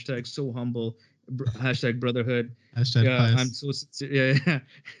 #IRL, #so humble, #brotherhood. Pious. I'm so sincere. Yeah.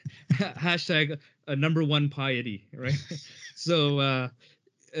 #1 piety, right? So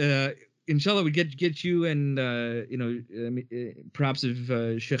inshallah, we get you, and perhaps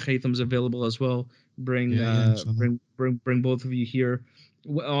if Sheikh Haytham's available as well, bring both of you here.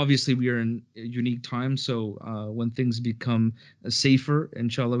 Obviously, we are in a unique time, so when things become safer,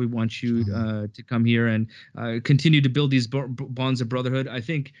 inshallah, we want you to come here and continue to build these bonds of brotherhood. I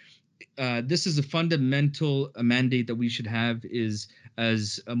think this is a fundamental mandate that we should have, is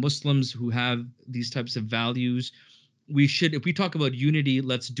as Muslims who have these types of values, we should, if we talk about unity,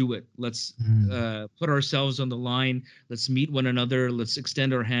 let's do it. Let's put ourselves on the line. Let's meet one another. Let's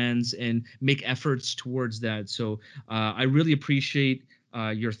extend our hands and make efforts towards that. So I really appreciate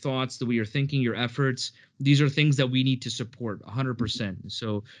your thoughts, the way you're thinking, your efforts. These are things that we need to support 100%.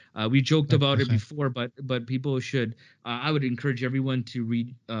 So we joked about it before, but people should. I would encourage everyone to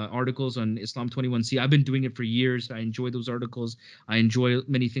read articles on Islam 21C. I've been doing it for years. I enjoy those articles. I enjoy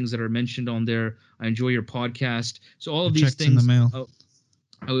many things that are mentioned on there. I enjoy your podcast. So all of these things. In the mail.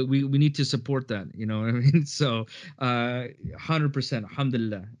 We need to support that, you know what I mean? So 100%,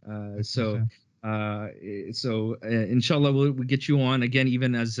 alhamdulillah. Inshallah we'll get you on again,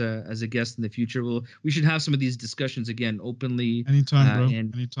 even as a guest in the future. We should have some of these discussions again openly, anytime, bro.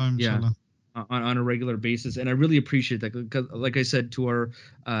 Anytime, inshallah. On a regular basis. And I really appreciate that, because like I said to our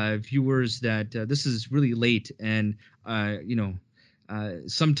viewers, that this is really late, and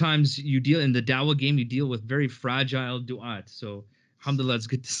sometimes you deal in the dawah game, you deal with very fragile du'at. So alhamdulillah, it's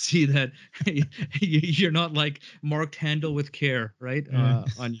good to see that you're not like marked handle with care, right?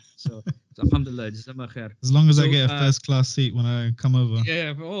 On you. So alhamdulillah, jazakallah khair. As long as I get a first class seat when I come over.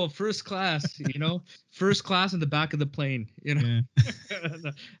 Yeah, first class, first class in the back of the plane, Yeah.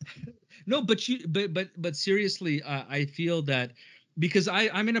 No, but seriously, I feel that because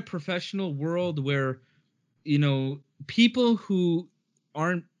I'm in a professional world where, people who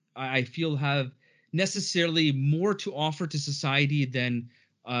aren't, I feel, have necessarily more to offer to society than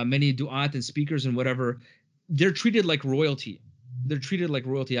many du'at and speakers and whatever, they're treated like royalty.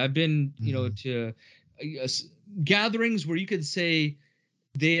 I've been, to gatherings where you could say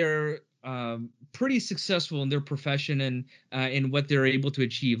they are pretty successful in their profession and in what they're able to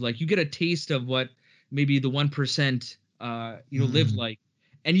achieve. Like, you get a taste of what maybe the 1% live like,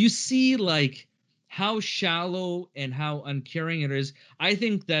 and you see like how shallow and how uncaring it is. I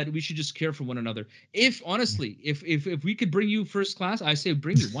think that we should just care for one another. If honestly, if we could bring you first class, I say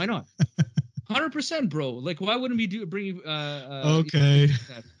bring you. Why not? 100%, bro. Like, why wouldn't we bring you? Okay.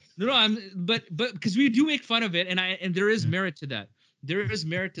 No, but because we do make fun of it, and there is merit to that. There is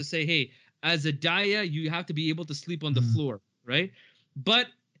merit to say, hey, as a daya, you have to be able to sleep on the floor, right? But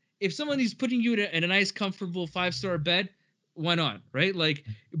if someone is putting you in a nice, comfortable 5-star bed, why not, right? Like,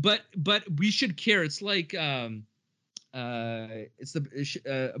 but we should care. It's like it's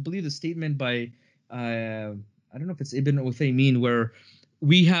I believe the statement by I don't know if it's Ibn Uthaymeen, where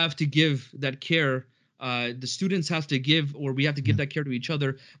we have to give that care. The students have to give, or we have to give that care to each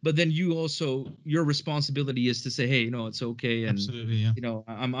other. But then your responsibility is to say, hey, it's okay, and absolutely, yeah.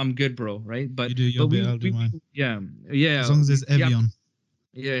 I'm good, bro, right? But you do your bit, I'll do mine. Yeah. As long as there's Evian.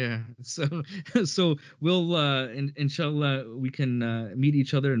 Yeah. So we'll inshallah we can meet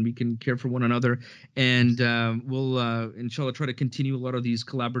each other, and we can care for one another, and we'll inshallah try to continue a lot of these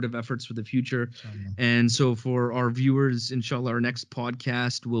collaborative efforts for the future. Inshallah. And so for our viewers, inshallah, our next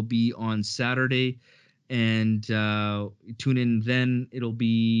podcast will be on Saturday, and tune in then. It'll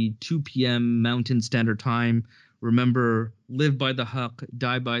be 2 p.m. Mountain Standard Time. Remember, live by the haqq,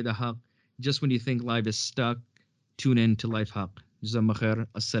 die by the haqq. Just when you think life is stuck, tune in to Life Haqq. Jazakallah khair.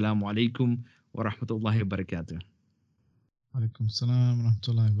 Assalamu alaikum wa rahmatullahi wa barakatuh. Alaikum salam wa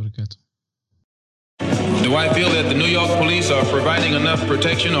rahmatullahi wa barakatuh. Do I feel that the New York police are providing enough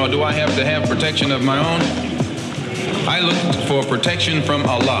protection, or do I have to have protection of my own? I look for protection from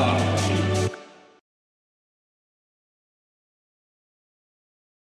Allah.